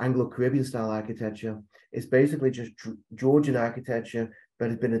Anglo-Caribbean style architecture, it's basically just Georgian architecture that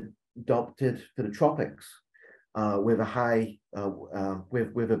has been adopted for the tropics, with a high,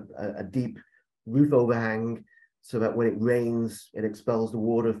 with a deep roof overhang, so that when it rains, it expels the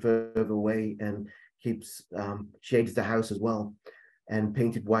water further away and keeps shades the house as well, and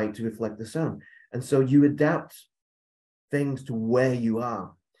painted white to reflect the sun. And so you adapt things to where you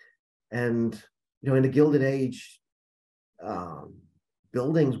are. And in the Gilded Age,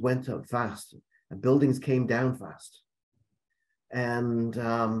 buildings went up fast and buildings came down fast. And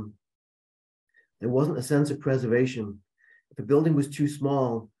there wasn't a sense of preservation. If a building was too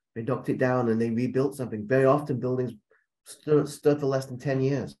small, they knocked it down and they rebuilt something. Very often buildings stood for less than 10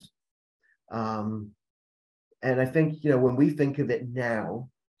 years. And I think, when we think of it now,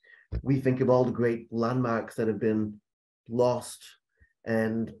 we think of all the great landmarks that have been lost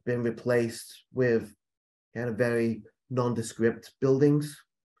and been replaced with kind of very nondescript buildings.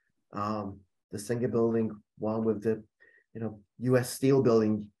 The Singer building, one with the, US Steel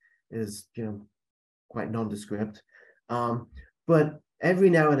building is, quite nondescript. But every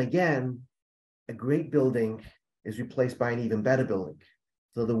now and again, a great building is replaced by an even better building.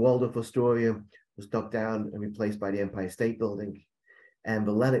 So the Waldorf Astoria was knocked down and replaced by the Empire State Building. And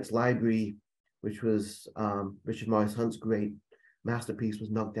the Lenox Library, which was Richard Morris Hunt's great masterpiece,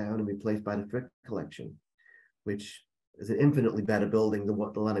 was knocked down and replaced by the Frick Collection, which is an infinitely better building than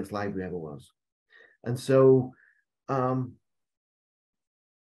what the Lenox Library ever was. And so, I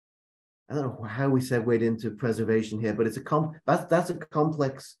don't know how we segued into preservation here, but it's that's a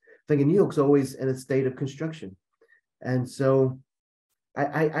complex thing. And New York's always in a state of construction, and so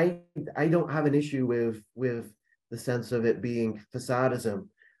I don't have an issue with the sense of it being facadism,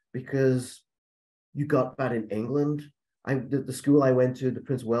 because you got that in England. The school I went to, the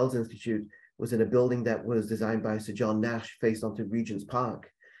Prince of Wales Institute, was in a building that was designed by Sir John Nash, faced onto Regent's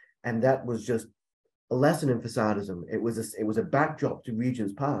Park, and that was just a lesson in facadism. It was a backdrop to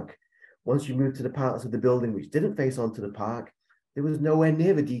Regent's Park. Once you moved to the parts of the building which didn't face onto the park, there was nowhere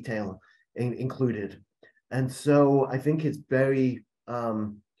near the detail included. And so I think it's very,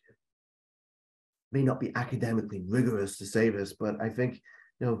 may not be academically rigorous to say this, but I think,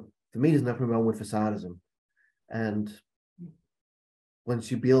 for me, there's nothing wrong with facadism. And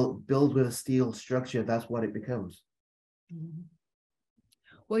once you build with a steel structure, that's what it becomes.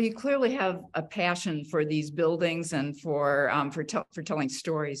 Well, you clearly have a passion for these buildings and for telling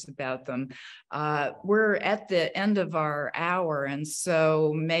stories about them. We're at the end of our hour, and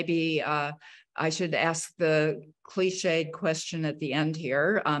so maybe I should ask the cliched question at the end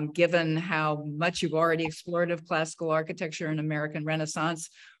here. Given how much you've already explored of classical architecture and American Renaissance,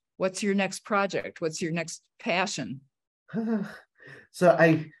 what's your next project? What's your next passion? So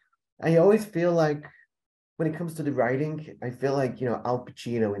I always feel like, when it comes to the writing, I feel like, Al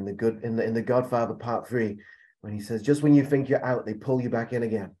Pacino in the Godfather Part 3, when he says, just when you think you're out, they pull you back in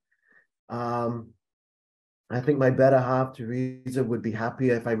again. I think my better half, Teresa, would be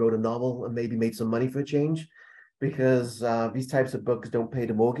happier if I wrote a novel and maybe made some money for a change, because these types of books don't pay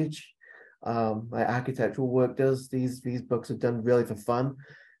the mortgage. My architectural work does. These books are done really for fun.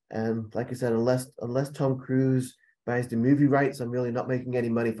 And like I said, unless Tom Cruise buys the movie rights, I'm really not making any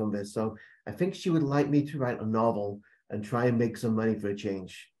money from this. So I think she would like me to write a novel and try and make some money for a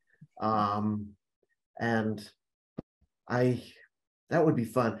change. And that would be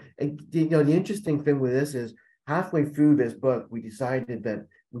fun. And the interesting thing with this is, halfway through this book, we decided that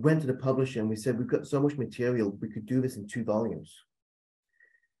we went to the publisher and we said, we've got so much material, we could do this in 2 volumes.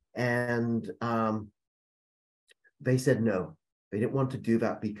 And they said no, they didn't want to do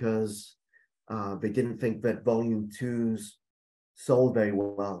that because they didn't think that volume 2s sold very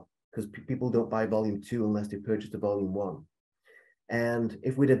well, because people don't buy volume 2 unless they purchased a volume 1. And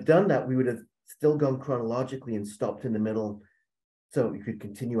if we'd have done that, we would have still gone chronologically and stopped in the middle so we could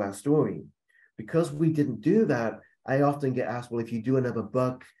continue our story. Because we didn't do that, I often get asked, well, if you do another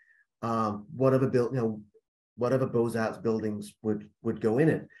book, what other Beaux-Arts buildings would go in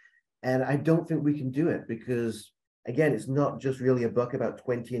it? And I don't think we can do it, because again, it's not just really a book about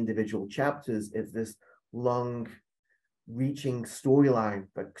 20 individual chapters. It's this long reaching storyline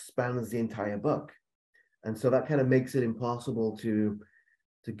that spans the entire book. And so that kind of makes it impossible to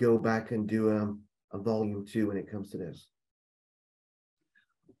go back and do a volume 2 when it comes to this.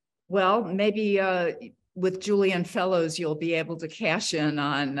 Well, maybe with Julian Fellows, you'll be able to cash in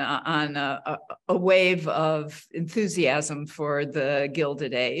on a wave of enthusiasm for the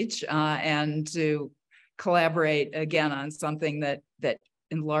Gilded Age, and to collaborate again on something that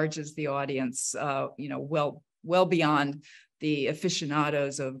enlarges the audience, well beyond the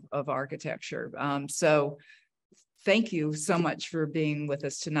aficionados of architecture. So thank you so much for being with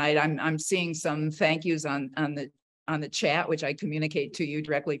us tonight. I'm seeing some thank yous on the chat, which I communicate to you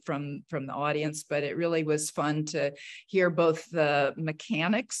directly from the audience, but it really was fun to hear both the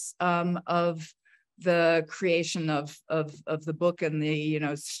mechanics of the creation of the book and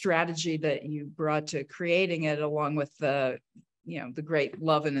the strategy that you brought to creating it, along with the great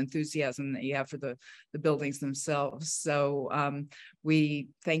love and enthusiasm that you have for the buildings themselves. So we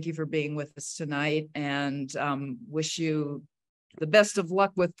thank you for being with us tonight, and wish you the best of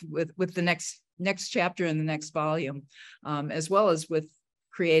luck with the next next chapter in the next volume, as well as with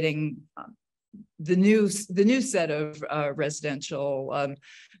creating the new set of residential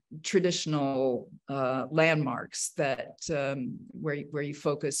traditional landmarks that where you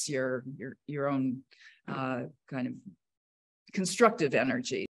focus your own kind of constructive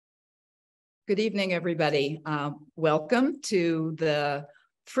energy. Good evening, everybody. Welcome to the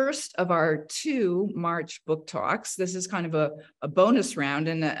first of our 2 March book talks. This is kind of a bonus round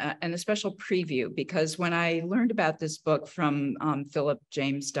and a special preview, because when I learned about this book from Phillip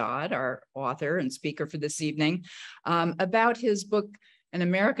James Dodd, our author and speaker for this evening, about his book, An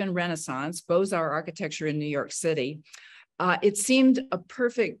American Renaissance, Beaux-Arts Architecture in New York City, it seemed a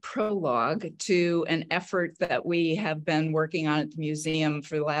perfect prologue to an effort that we have been working on at the museum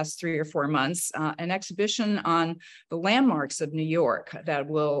for the last 3 or 4 months, an exhibition on the landmarks of New York that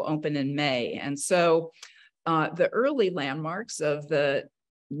will open in May. And so the early landmarks of the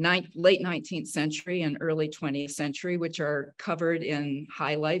late 19th century and early 20th century, which are covered in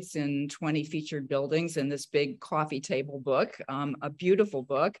highlights in 20 featured buildings in this big coffee table book, a beautiful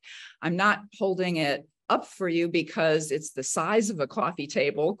book. I'm not holding it up for you because it's the size of a coffee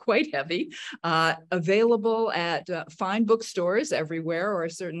table, quite heavy, available at fine bookstores everywhere, or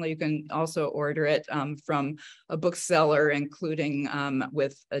certainly you can also order it from a bookseller, including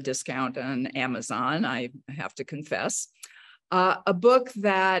with a discount on Amazon, I have to confess. A book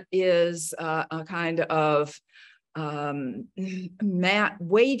that is a kind of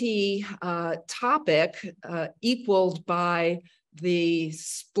weighty topic equaled by the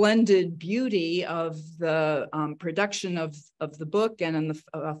splendid beauty of the production of the book and in the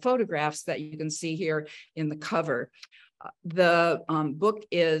photographs that you can see here in the cover. The book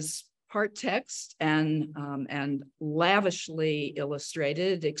is part text and lavishly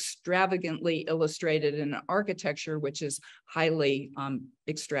illustrated, extravagantly illustrated in architecture, which is highly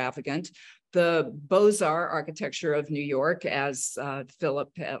extravagant. The Beaux-Arts Architecture of New York, as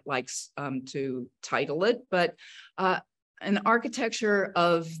Philip likes to title it, but an architecture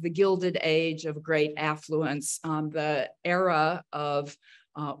of the Gilded Age, of great affluence, the era of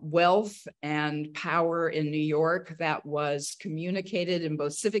wealth and power in New York that was communicated in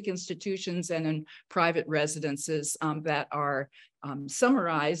both civic institutions and in private residences that are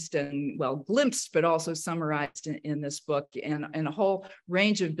summarized and, well, glimpsed, but also summarized in this book in a whole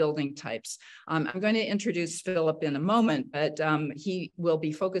range of building types. I'm going to introduce Philip in a moment, but he will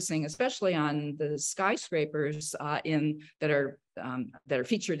be focusing especially on the skyscrapers that are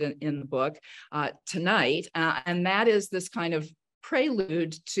featured in the book tonight, and that is this kind of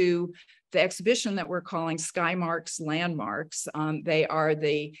prelude to the exhibition that we're calling Skymarks Landmarks. They are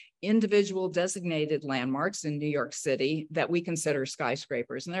the individual designated landmarks in New York City that we consider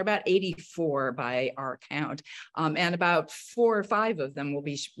skyscrapers. And there are about 84 by our count. And about 4 or 5 of them will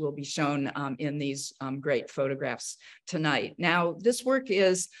be shown in these great photographs tonight. Now, this work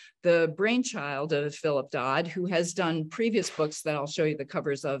is the brainchild of Phillip Dodd, who has done previous books that I'll show you the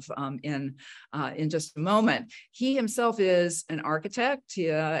covers of in just a moment. He himself is an architect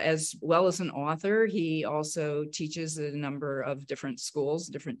as well as an author. He also teaches at a number of different schools,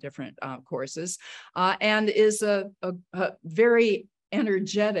 different courses, and is a very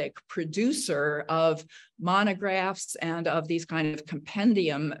energetic producer of monographs and of these kind of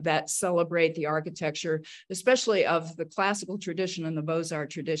compendium that celebrate the architecture, especially of the classical tradition and the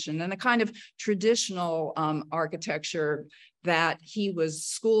Beaux-Arts tradition, and the kind of traditional architecture that he was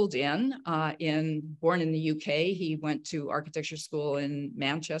schooled in, born in the UK. He went to architecture school in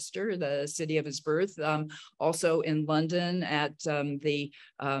Manchester, the city of his birth, also in London at the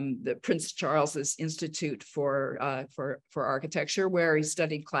Prince Charles's Institute for Architecture, where he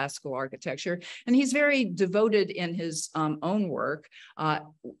studied classical architecture. And he's very devoted in his own work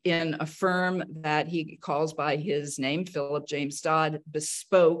in a firm that he calls by his name, Phillip James Dodd,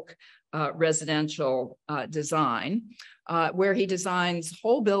 Bespoke Residential Design, where he designs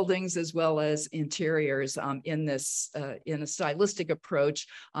whole buildings as well as interiors in a stylistic approach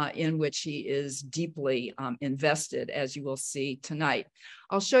in which he is deeply invested, as you will see tonight.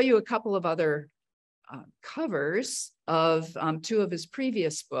 I'll show you a couple of other covers of 2 of his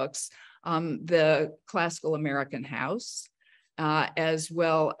previous books, The Classical American House, as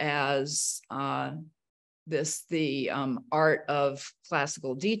well as the art of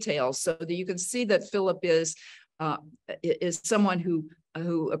classical details, so that you can see that Philip is someone who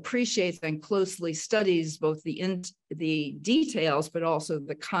who appreciates and closely studies both the details, but also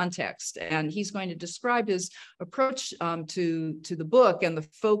the context. And he's going to describe his approach to the book and the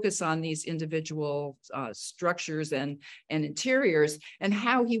focus on these individual structures and interiors, and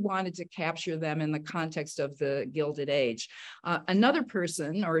how he wanted to capture them in the context of the Gilded Age. Another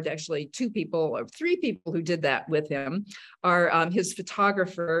person, or actually two people or three people who did that with him, are his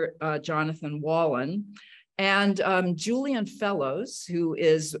photographer, Jonathan Wallen, and Julian Fellows, who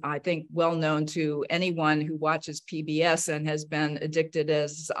is, I think, well known to anyone who watches PBS and has been addicted,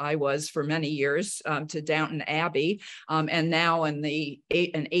 as I was for many years, to Downton Abbey, and now in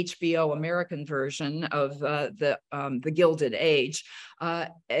an HBO American version of the Gilded Age,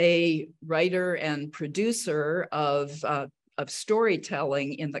 a writer and producer of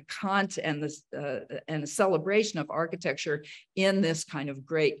storytelling in the and the celebration of architecture in this kind of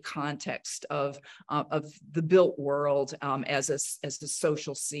great context of the built world as a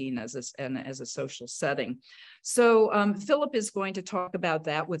social scene, as a social setting. So Philip is going to talk about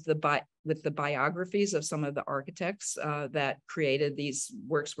that with the biographies of some of the architects that created these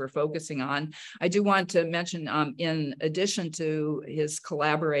works we're focusing on. I do want to mention, in addition to his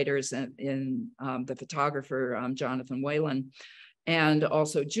collaborators in the photographer, Jonathan Wallen, and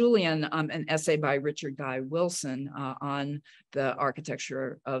also Julian, an essay by Richard Guy Wilson on the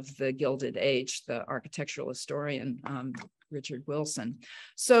architecture of the Gilded Age, the architectural historian, Richard Wilson.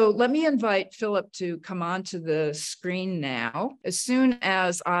 So let me invite Philip to come onto the screen now. As soon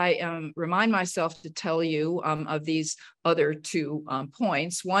as I remind myself to tell you of these other two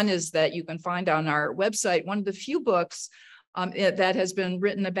points. One is that you can find on our website one of the few books that has been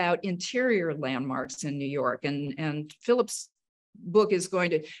written about interior landmarks in New York. And Philip's book is going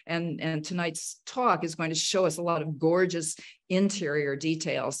to, and tonight's talk is going to show us a lot of gorgeous interior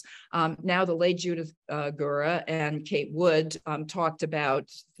details. Now, the late Judith Gura and Kate Wood talked about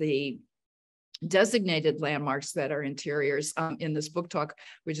the designated landmarks that are interiors in this book talk,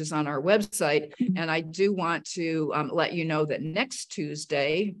 which is on our website. And I do want to let you know that next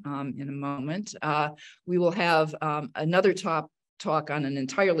Tuesday, in a moment, we will have another talk on an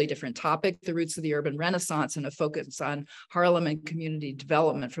entirely different topic, the roots of the urban renaissance, and a focus on Harlem and community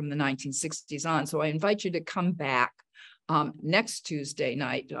development from the 1960s on. So I invite you to come back next Tuesday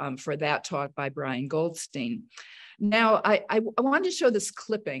night for that talk by Brian Goldstein. Now, I wanted to show this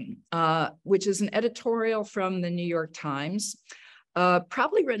clipping, which is an editorial from the New York Times,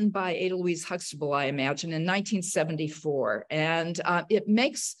 probably written by Ada Louise Huxtable, I imagine, in 1974. And it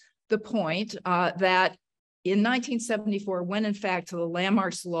makes the point that in 1974, when in fact the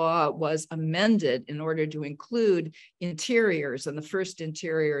landmarks law was amended in order to include interiors, and the first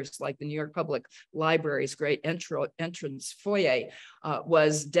interiors, like the New York Public Library's great entrance foyer,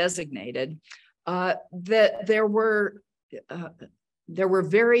 was designated, that there were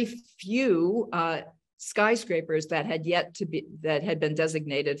very few skyscrapers that had been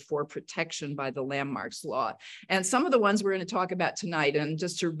designated for protection by the landmarks law. And some of the ones we're going to talk about tonight, and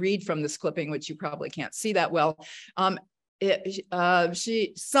just to read from this clipping, which you probably can't see that well,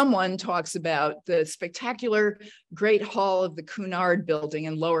 someone talks about the spectacular Great Hall of the Cunard Building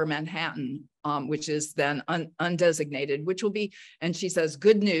in Lower Manhattan, which is then undesignated, which will be, and she says,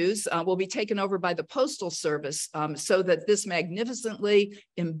 good news, will be taken over by the Postal Service so that this magnificently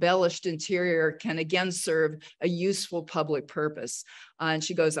embellished interior can again serve a useful public purpose. And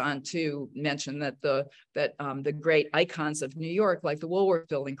she goes on to mention that the great icons of New York, like the Woolworth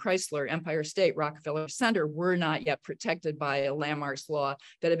Building, Chrysler, Empire State, Rockefeller Center, were not yet protected by a landmarks law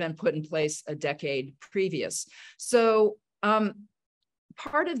that had been put in place a decade previous. So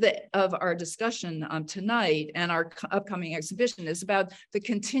part of our discussion tonight and our upcoming exhibition is about the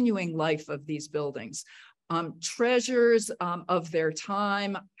continuing life of these buildings. Treasures of their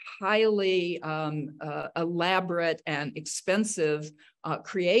time, highly elaborate and expensive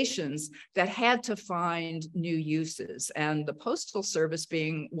creations that had to find new uses. And the Postal Service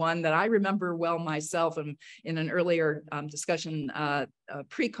being one that I remember well myself, and in an earlier discussion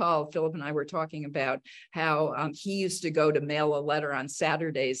pre-call, Philip and I were talking about how he used to go to mail a letter on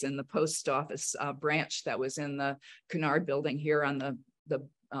Saturdays in the post office branch that was in the Cunard Building here on the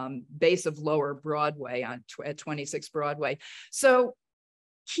base of Lower Broadway at 26 Broadway. So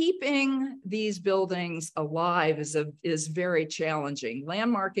keeping these buildings alive is very challenging.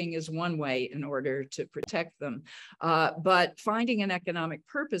 Landmarking is one way in order to protect them, but finding an economic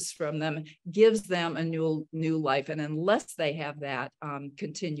purpose from them gives them a new life. And unless they have that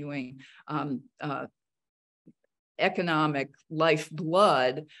continuing economic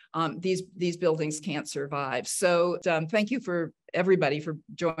lifeblood, these buildings can't survive. So thank you for everybody for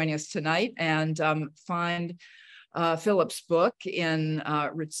joining us tonight, and find Philip's book in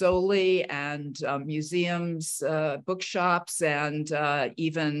Rizzoli and museums, bookshops, and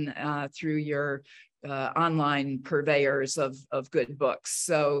even through your online purveyors of good books.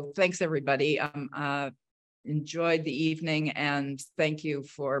 So thanks, everybody. Enjoyed the evening, and thank you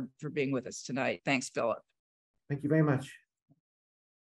for being with us tonight. Thanks, Philip. Thank you very much.